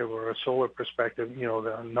perspective or a solar perspective, you know,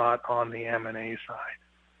 they're not on the M&A side.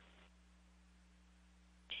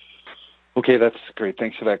 Okay, that's great.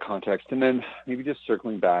 Thanks for that context. And then maybe just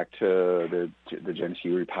circling back to the Genesee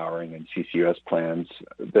repowering and CCUS plans.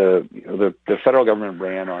 The federal government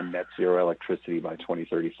ran on net zero electricity by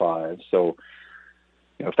 2035. So,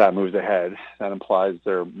 you know, if that moves ahead, that implies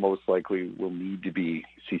there most likely will need to be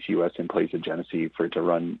CCUS in place at Genesee for it to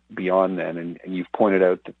run beyond then. And you've pointed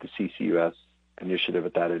out that the CCUS initiative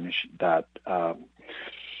at that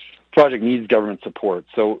project needs government support.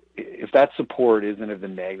 So if that support isn't of the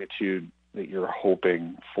magnitude that you're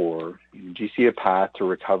hoping for, do you see a path to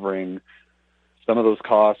recovering some of those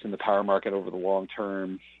costs in the power market over the long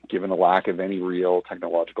term, given the lack of any real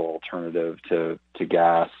technological alternative to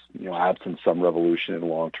gas, you know, absent some revolution in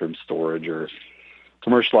long-term storage or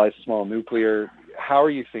commercialized small nuclear? How are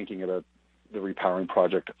you thinking about the repowering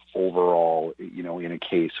project overall, you know, in a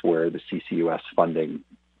case where the CCUS funding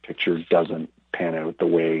picture doesn't pan out the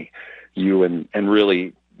way you and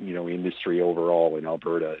really, you know, industry overall in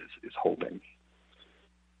Alberta is hoping?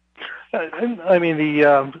 I mean, you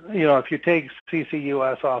know, if you take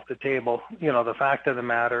CCUS off the table, you know, the fact of the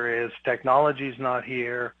matter is technology's not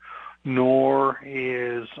here, nor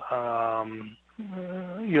is, you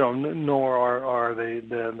know, nor are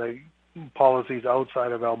the policies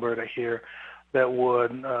outside of Alberta here that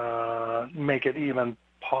would make it even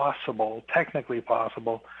possible, technically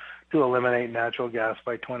possible, to eliminate natural gas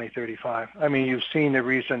by 2035. I mean, you've seen the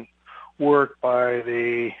recent work by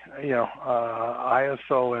the, you know,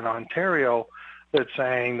 ISO in Ontario that's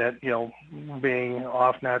saying that, you know, being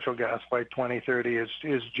off natural gas by 2030 is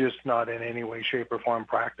just not in any way, shape, or form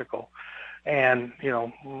practical. And, you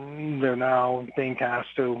know, they're now being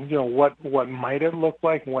tasked to, you know, what might it look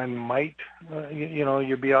like? When might, you know,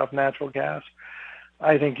 you be off natural gas?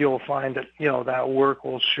 I think you'll find that, that work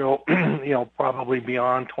will show, probably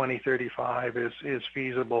beyond 2035 is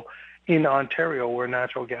feasible. In Ontario, where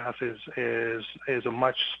natural gas is a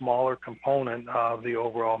much smaller component of the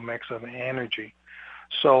overall mix of energy.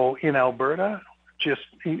 So in Alberta,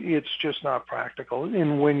 it's just not practical.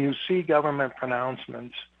 And when you see government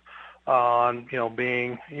pronouncements on,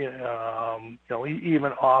 being,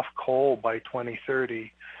 even off coal by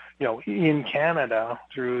 2030, in Canada,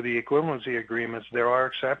 through the equivalency agreements, there are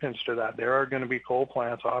exceptions to that. There are going to be coal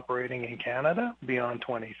plants operating in Canada beyond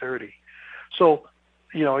 2030. So,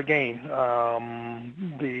 again,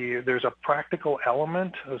 there's a practical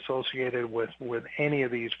element associated with any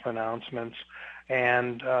of these pronouncements,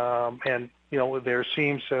 and there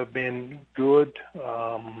seems to have been good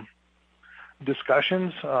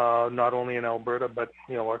discussions, not only in Alberta but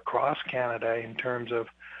across Canada, in terms of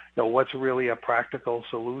what's really a practical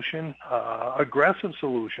solution, aggressive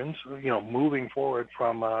solutions, moving forward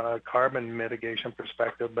from a carbon mitigation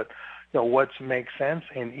perspective, but what makes sense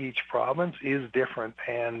in each province is different,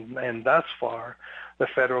 and thus far the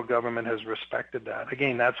federal government has respected that.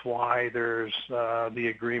 Again, that's why there's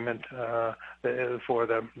the agreement for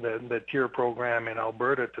the TIER program in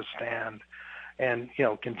Alberta to stand and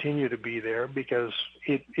continue to be there, because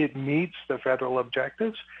it meets the federal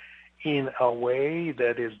objectives in a way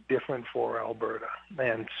that is different for Alberta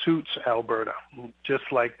and suits Alberta,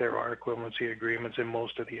 just like there are equivalency agreements in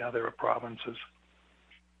most of the other provinces.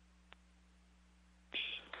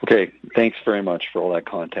 Okay, thanks very much for all that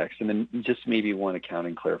context. And then just maybe one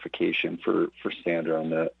accounting clarification for Sandra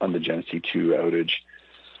on the Genesee 2 outage.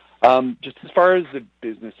 Just as far as the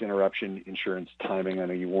business interruption insurance timing, I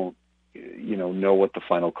know you won't know what the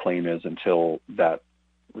final claim is until that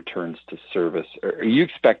returns to service. Are you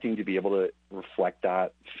expecting to be able to reflect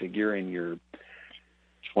that figure in your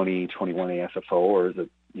 2021 AFFO, or is it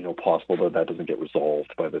possible that doesn't get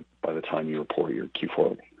resolved by the time you report your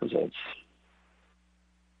Q4 results?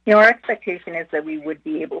 Our expectation is that we would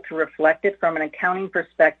be able to reflect it. From an accounting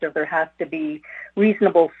perspective, there has to be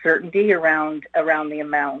reasonable certainty around the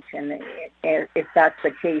amount, and if that's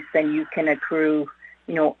the case, then you can accrue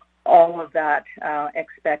all of that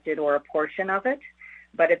expected or a portion of it.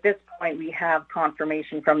 But at this point, we have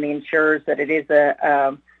confirmation from the insurers that it is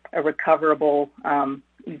a recoverable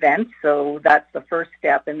event. So that's the first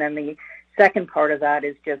step. And then the second part of that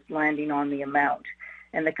is just landing on the amount.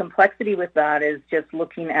 And the complexity with that is just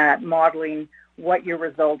looking at modeling what your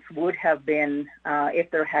results would have been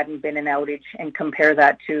if there hadn't been an outage, and compare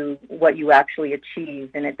that to what you actually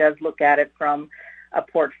achieved. And it does look at it from a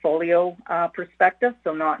portfolio perspective,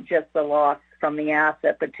 so not just the loss from the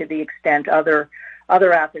asset, but to the extent other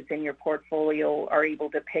assets in your portfolio are able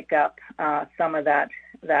to pick up some of that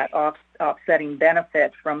offsetting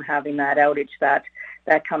benefit from having that outage,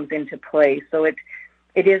 that comes into play. So it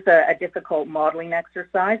is a difficult modeling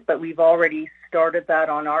exercise, but we've already started that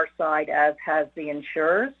on our side, as has the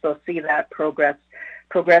insurers. So see that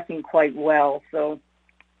progressing quite well. So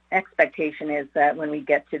expectation is that when we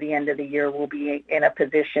get to the end of the year, we'll be in a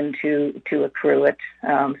position to accrue it,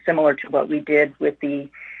 similar to what we did with the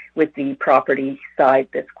property side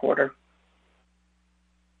this quarter.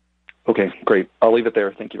 Okay, great. I'll leave it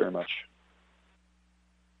there. Thank you very much.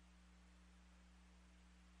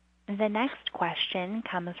 The next question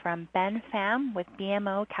comes from Ben Pham with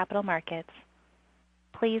BMO Capital Markets.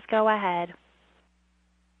 Please go ahead.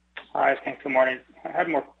 Hi, thanks. Good morning. I had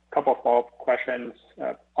a couple of follow-up questions.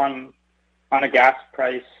 On a gas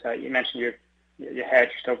price, you mentioned you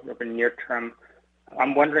hedged over near term.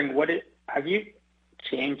 I'm wondering, have you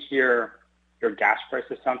changed your gas price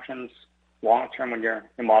assumptions long term when you're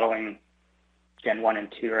modeling Gen 1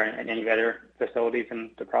 and 2 or any other facilities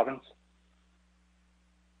in the province?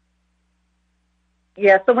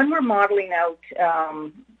 Yeah, so when we're modeling out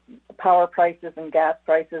power prices and gas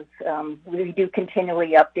prices, we do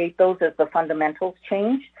continually update those as the fundamentals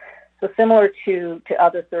change. So similar to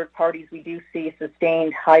other third parties, we do see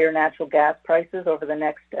sustained higher natural gas prices over the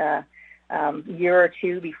next year or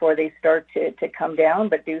two before they start to come down,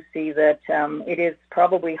 but do see that it is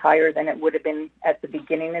probably higher than it would have been at the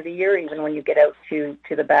beginning of the year, even when you get out to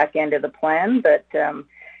the back end of the plan. But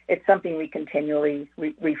it's something we continually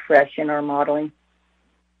refresh in our modeling.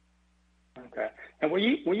 Okay. And were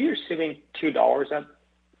you assuming $2 at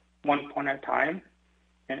one point in time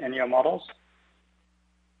in your models?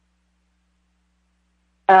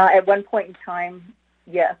 At one point in time,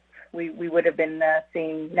 yes. We would have been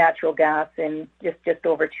seeing natural gas in just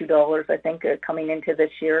over $2, I think, coming into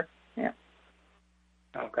this year. Yeah.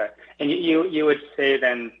 Okay. And you would say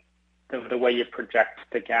then the way you project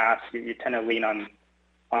the gas, you tend to lean on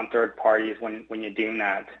third parties when you're doing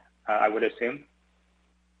that, I would assume?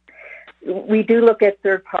 we do look at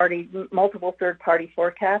multiple third-party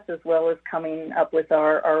forecasts, as well as coming up with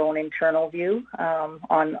our own internal view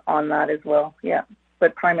on that as well. Yeah,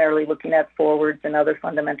 but primarily looking at forwards and other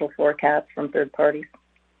fundamental forecasts from third parties.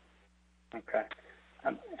 Okay,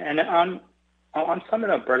 and on some of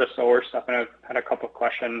the Alberta solar stuff, and I've had a couple of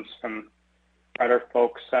questions from other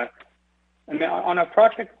folks. I mean, on a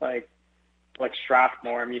project like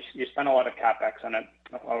Strathmore, I mean, you spent a lot of capex on it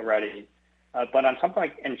already. But on something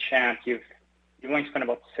like Enchant, you've only spent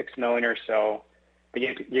about $6 million or so, but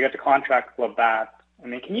you got the contract with Labatt. I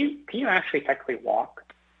mean, can you actually technically walk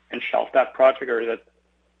and shelf that project, or is it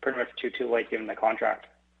pretty much too late given the contract?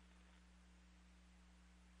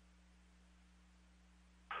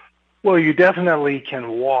 Well, you definitely can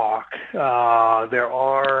walk. There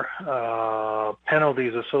are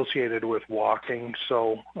penalties associated with walking,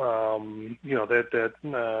 so and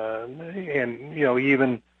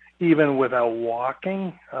even without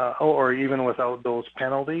walking, or even without those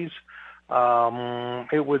penalties,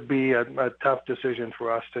 it would be a tough decision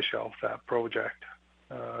for us to shelf that project.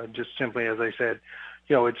 Just simply, as I said,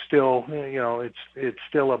 it's still, it's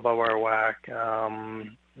still above our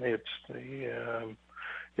WACC.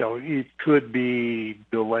 It could be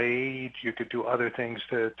delayed. You could do other things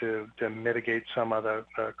to mitigate some of the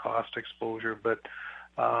cost exposure, but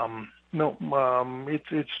no,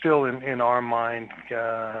 it's still in our mind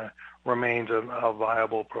remains a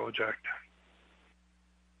viable project.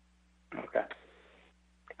 Okay.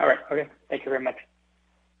 All right. Okay. Thank you very much.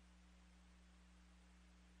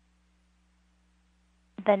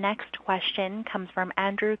 The next question comes from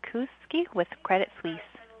Andrew Kuske with Credit Suisse.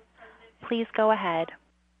 Please go ahead.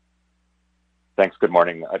 Thanks. Good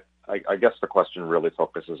morning. I guess the question really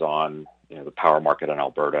focuses on the power market in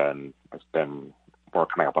Alberta, and it's been more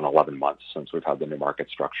coming up on 11 months since we've had the new market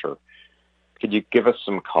structure. Could you give us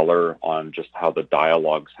some color on just how the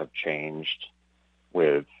dialogues have changed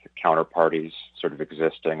with counterparties sort of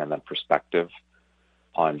existing and then prospective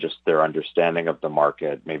on just their understanding of the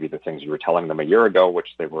market, maybe the things you were telling them a year ago, which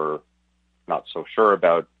they were not so sure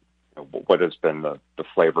about, what has been the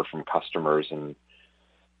flavor from customers and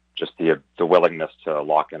just the willingness to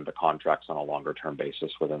lock into contracts on a longer term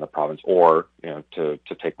basis within the province, or to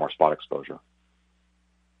take more spot exposure?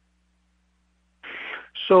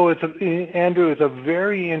 So Andrew, it's a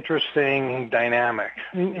very interesting dynamic,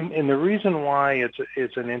 and the reason why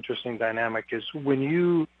it's an interesting dynamic is when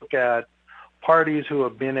you look at parties who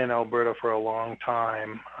have been in Alberta for a long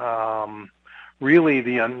time. Really,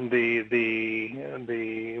 the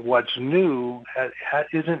what's new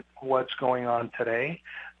isn't what's going on today.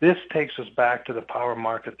 This takes us back to the power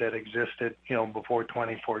market that existed, before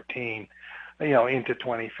 2014, into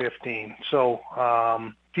 2015. So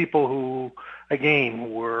people who,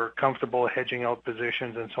 again, were comfortable hedging out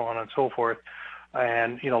positions and so on and so forth,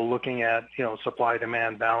 and looking at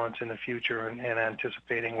supply-demand balance in the future and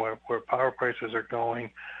anticipating where power prices are going.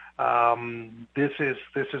 This is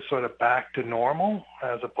sort of back to normal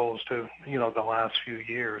as opposed to the last few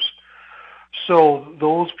years. So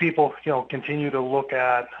those people continue to look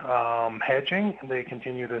at hedging. They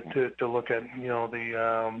continue to look at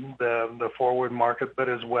the forward market, but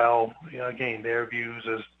as well again their views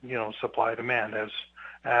as supply demand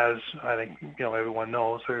as I think everyone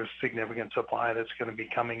knows, there's significant supply that's going to be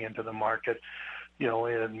coming into the market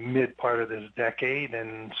in mid part of this decade.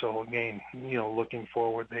 And so again, looking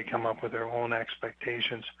forward, they come up with their own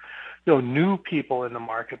expectations. New people in the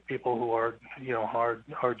market, people who are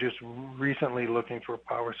just recently looking for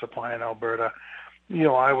power supply in Alberta,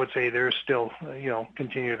 I would say they're still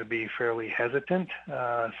continue to be fairly hesitant,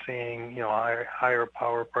 seeing higher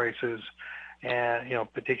power prices, and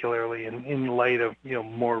particularly in light of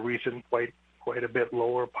more recent quite a bit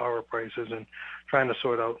lower power prices, and trying to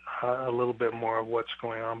sort out a little bit more of what's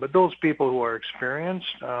going on. But those people who are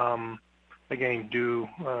experienced, again,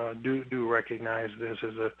 do recognize this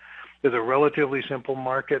as a relatively simple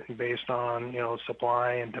market based on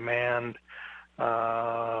supply and demand,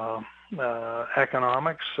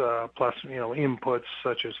 economics, plus inputs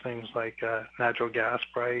such as things like natural gas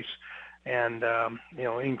price and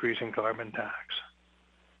increasing carbon tax.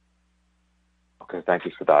 Okay, thank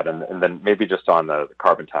you for that. And then maybe just on the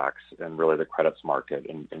carbon tax and really the credits market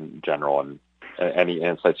in general, and any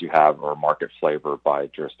insights you have or market flavor by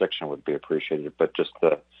jurisdiction would be appreciated. But just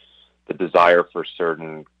the desire for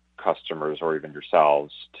certain customers or even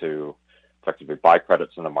yourselves to effectively buy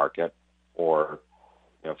credits in the market, or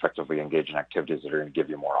effectively engage in activities that are going to give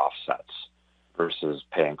you more offsets versus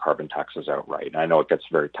paying carbon taxes outright. And I know it gets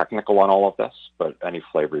very technical on all of this, but any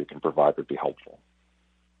flavor you can provide would be helpful.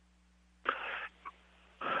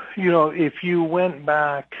 If you went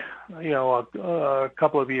back a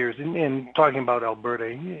couple of years, in talking about Alberta,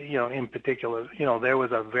 in particular, there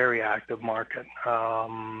was a very active market. A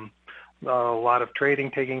lot of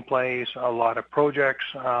trading taking place, a lot of projects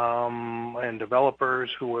and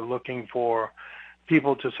developers who were looking for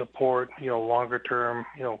people to support, longer term,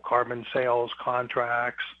 carbon sales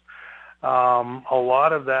contracts. A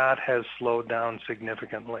lot of that has slowed down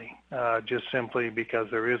significantly, just simply because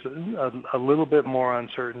there is a little bit more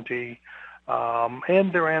uncertainty.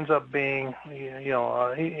 And there ends up being,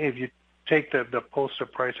 if you take the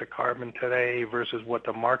posted price of carbon today versus what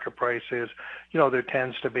the market price is, there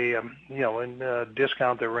tends to be a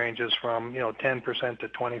discount that ranges from 10% to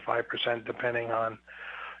 25%, depending on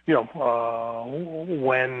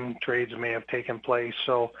when trades may have taken place.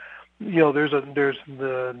 So there's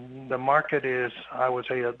the market is, I would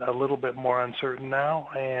say, a little bit more uncertain now,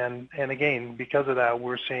 and again, because of that,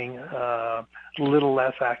 we're seeing little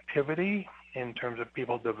less activity in terms of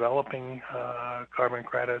people developing carbon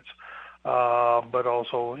credits, but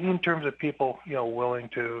also in terms of people willing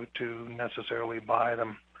to necessarily buy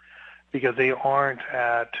them, because they aren't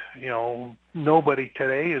at nobody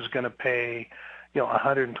today is going to pay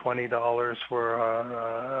 $120 for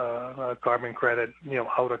a carbon credit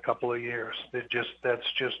out a couple of years.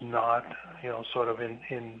 That's just not sort of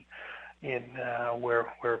in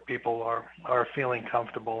where people are feeling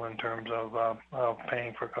comfortable in terms of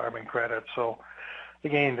paying for carbon credits. So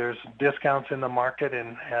again, there's discounts in the market,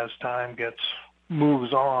 and as time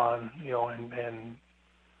moves on, and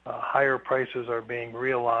higher prices are being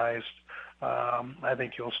realized, I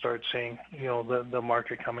think you'll start seeing the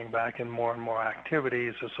market coming back and more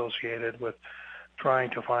activities associated with trying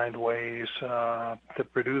to find ways to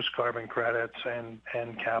produce carbon credits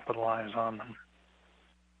and capitalize on them.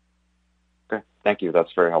 Okay, thank you.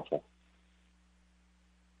 That's very helpful.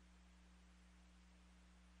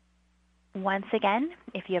 Once again,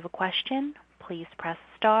 if you have a question, please press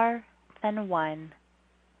star, then 1.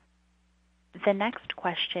 The next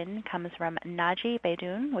question comes from Naji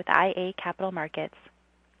Baydoun with iA Capital Markets.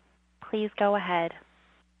 Please go ahead.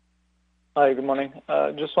 Hi, good morning.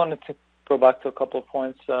 Just wanted to go back to a couple of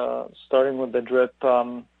points, starting with the DRIP.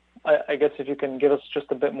 I guess if you can give us just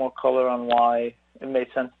a bit more color on why it made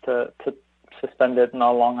sense to suspend it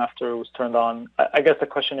not long after it was turned on. I guess the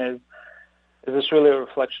question is this really a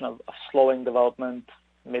reflection of slowing development,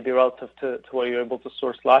 maybe relative to what you were able to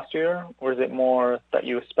source last year, or is it more that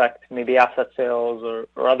you expect maybe asset sales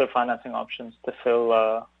or other financing options to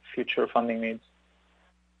fill future funding needs?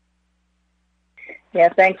 Yeah,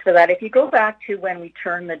 thanks for that. If you go back to when we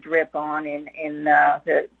turned the DRIP on in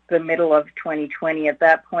the middle of 2020, at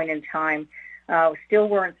that point in time, we still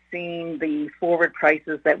weren't seeing the forward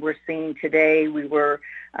prices that we're seeing today. We were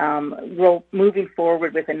moving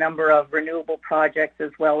forward with a number of renewable projects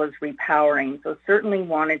as well as repowering. So certainly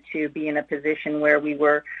wanted to be in a position where we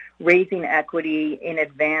were raising equity in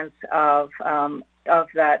advance of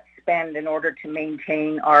that spend in order to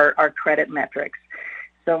maintain our credit metrics.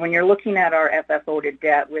 So when you're looking at our FFO to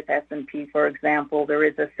debt with S&P, for example, there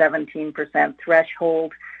is a 17%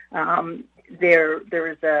 threshold. There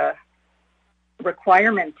is a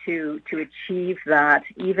requirement to achieve that,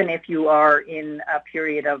 even if you are in a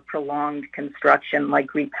period of prolonged construction like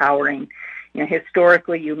repowering.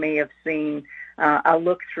 Historically, you may have seen a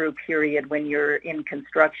look-through period when you're in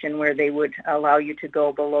construction where they would allow you to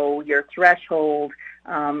go below your threshold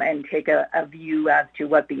and take a view as to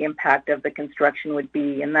what the impact of the construction would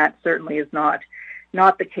be, and that certainly is not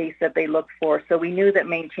the case that they look for. So we knew that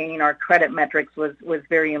maintaining our credit metrics was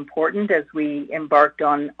very important as we embarked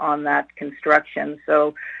on that construction.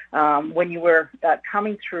 So when you were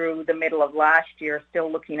coming through the middle of last year,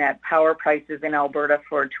 still looking at power prices in Alberta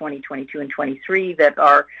for 2022 and 23 that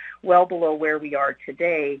are well below where we are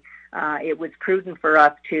today, it was prudent for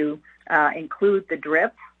us to include the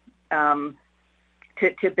DRIP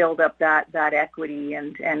to build up that equity.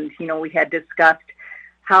 And we had discussed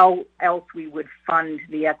how else we would fund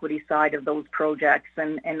the equity side of those projects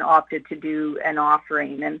and opted to do an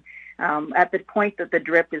offering. And at the point that the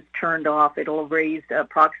DRIP is turned off, it'll raise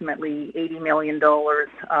approximately $80 million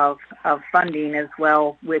of funding, as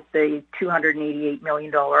well with the $288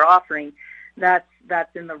 million offering.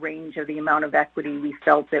 That's in the range of the amount of equity we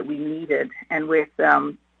felt that we needed. And with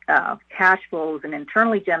cash flows and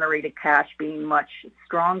internally generated cash being much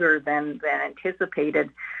stronger than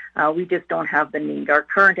anticipated, we just don't have the need. Our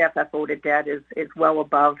current FFO to debt is well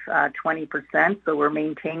above 20%, so we're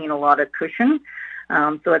maintaining a lot of cushion.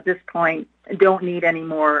 So at this point, don't need any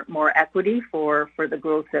more equity for the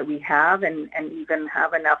growth that we have, and even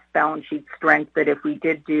have enough balance sheet strength that if we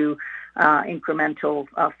did do incremental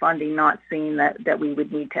funding, not seeing that we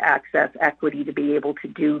would need to access equity to be able to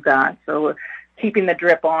do that. So keeping the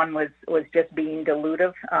DRIP on was just being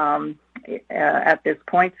dilutive at this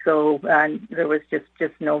point. So there was just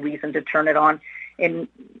no reason to turn it on. It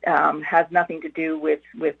has nothing to do with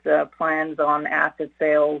plans on asset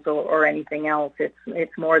sales or anything else.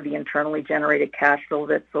 It's more the internally generated cash flow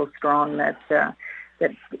that's so strong that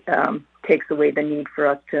takes away the need for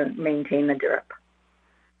us to maintain the DRIP.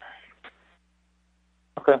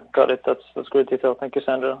 Okay, got it. That's great detail. Thank you,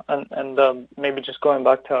 Sandra. And maybe just going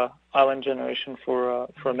back to Island Generation for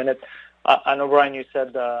a minute. I know, Brian, you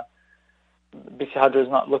said BC Hydro is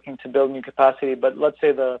not looking to build new capacity, but let's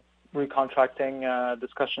say the recontracting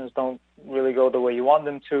discussions don't really go the way you want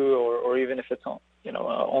them to, or even if it's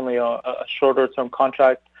only a shorter term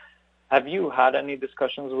contract. Have you had any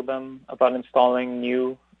discussions with them about installing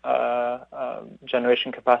new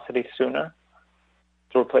generation capacity sooner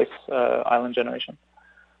to replace Island Generation?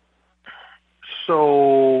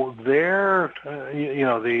 So the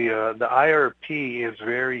IRP is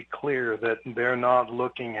very clear that they're not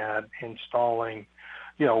looking at installing,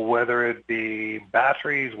 whether it be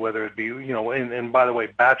batteries, whether it be, and by the way,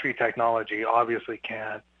 battery technology obviously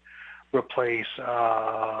can't replace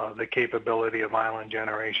the capability of Island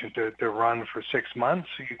Generation to run for 6 months.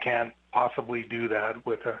 You can't possibly do that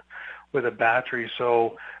with a battery.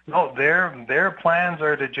 So no, their plans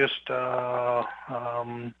are to just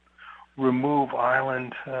remove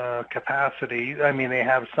island capacity. I mean, they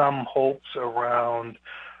have some hopes around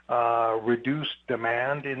reduced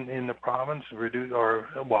demand in the province,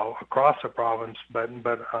 across the province, but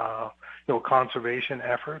conservation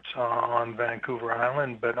efforts on Vancouver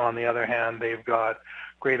Island. But on the other hand, they've got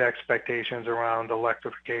great expectations around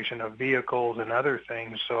electrification of vehicles and other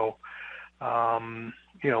things. So, don't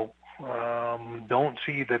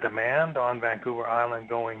see the demand on Vancouver Island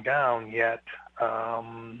going down yet.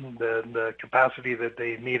 The capacity that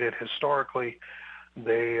they needed historically,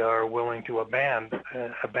 they are willing to abandon,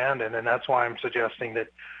 and that's why I'm suggesting that,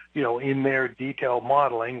 in their detailed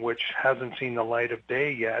modeling, which hasn't seen the light of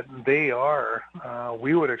day yet, they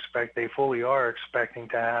fully are expecting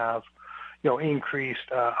to have, increased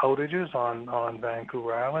outages on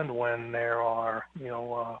Vancouver Island when there are,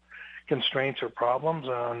 constraints or problems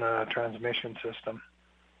on the transmission system,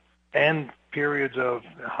 and periods of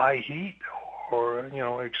high heat or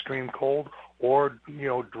extreme cold or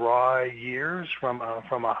dry years from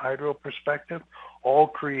a hydro perspective all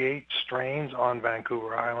create strains on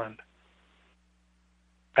Vancouver Island.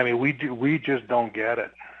 I mean, we just don't get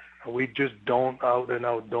it. We just don't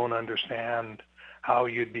don't understand how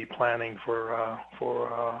you'd be planning for a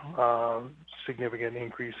significant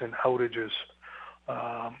increase in outages.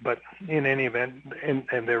 But in any event,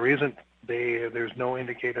 and there's no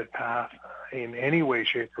indicated path in any way,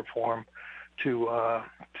 shape, or form to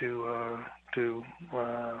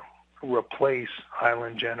replace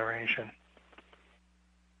Island Generation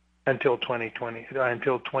until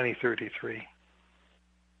 2033.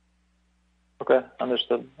 Okay,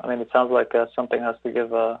 understood. I mean, it sounds like something has to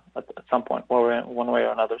give at some point, one way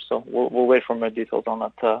or another. So we'll wait for more details on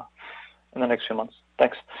that in the next few months.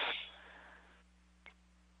 Thanks.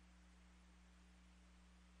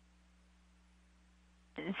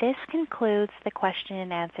 This concludes the question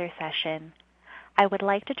and answer session. I would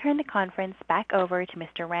like to turn the conference back over to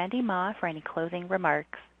Mr. Randy Mah for any closing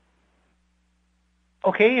remarks.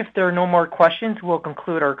 Okay, if there are no more questions, we'll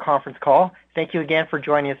conclude our conference call. Thank you again for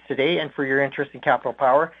joining us today and for your interest in Capital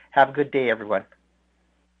Power. Have a good day, everyone.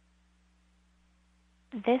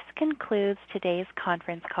 This concludes today's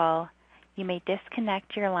conference call. You may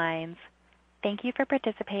disconnect your lines. Thank you for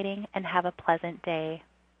participating and have a pleasant day.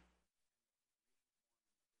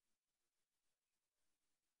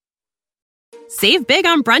 Save big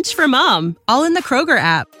on brunch for mom, all in the Kroger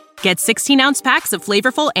app. Get 16-ounce packs of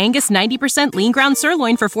flavorful Angus 90% lean ground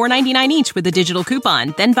sirloin for $4.99 each with a digital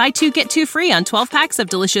coupon. Then buy 2, get 2 free on 12 packs of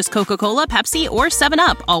delicious Coca-Cola, Pepsi, or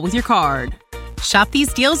 7-Up, all with your card. Shop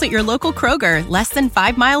these deals at your local Kroger, less than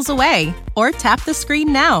 5 miles away. Or tap the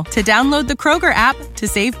screen now to download the Kroger app to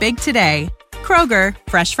save big today. Kroger,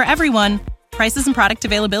 fresh for everyone. Prices and product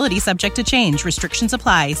availability subject to change. Restrictions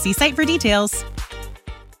apply. See site for details.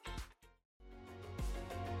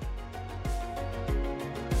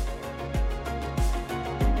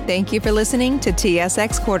 Thank you for listening to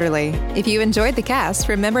TSX Quarterly. If you enjoyed the cast,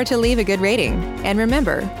 remember to leave a good rating. And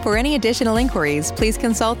remember, for any additional inquiries, please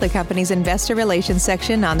consult the company's investor relations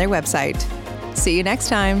section on their website. See you next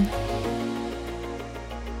time.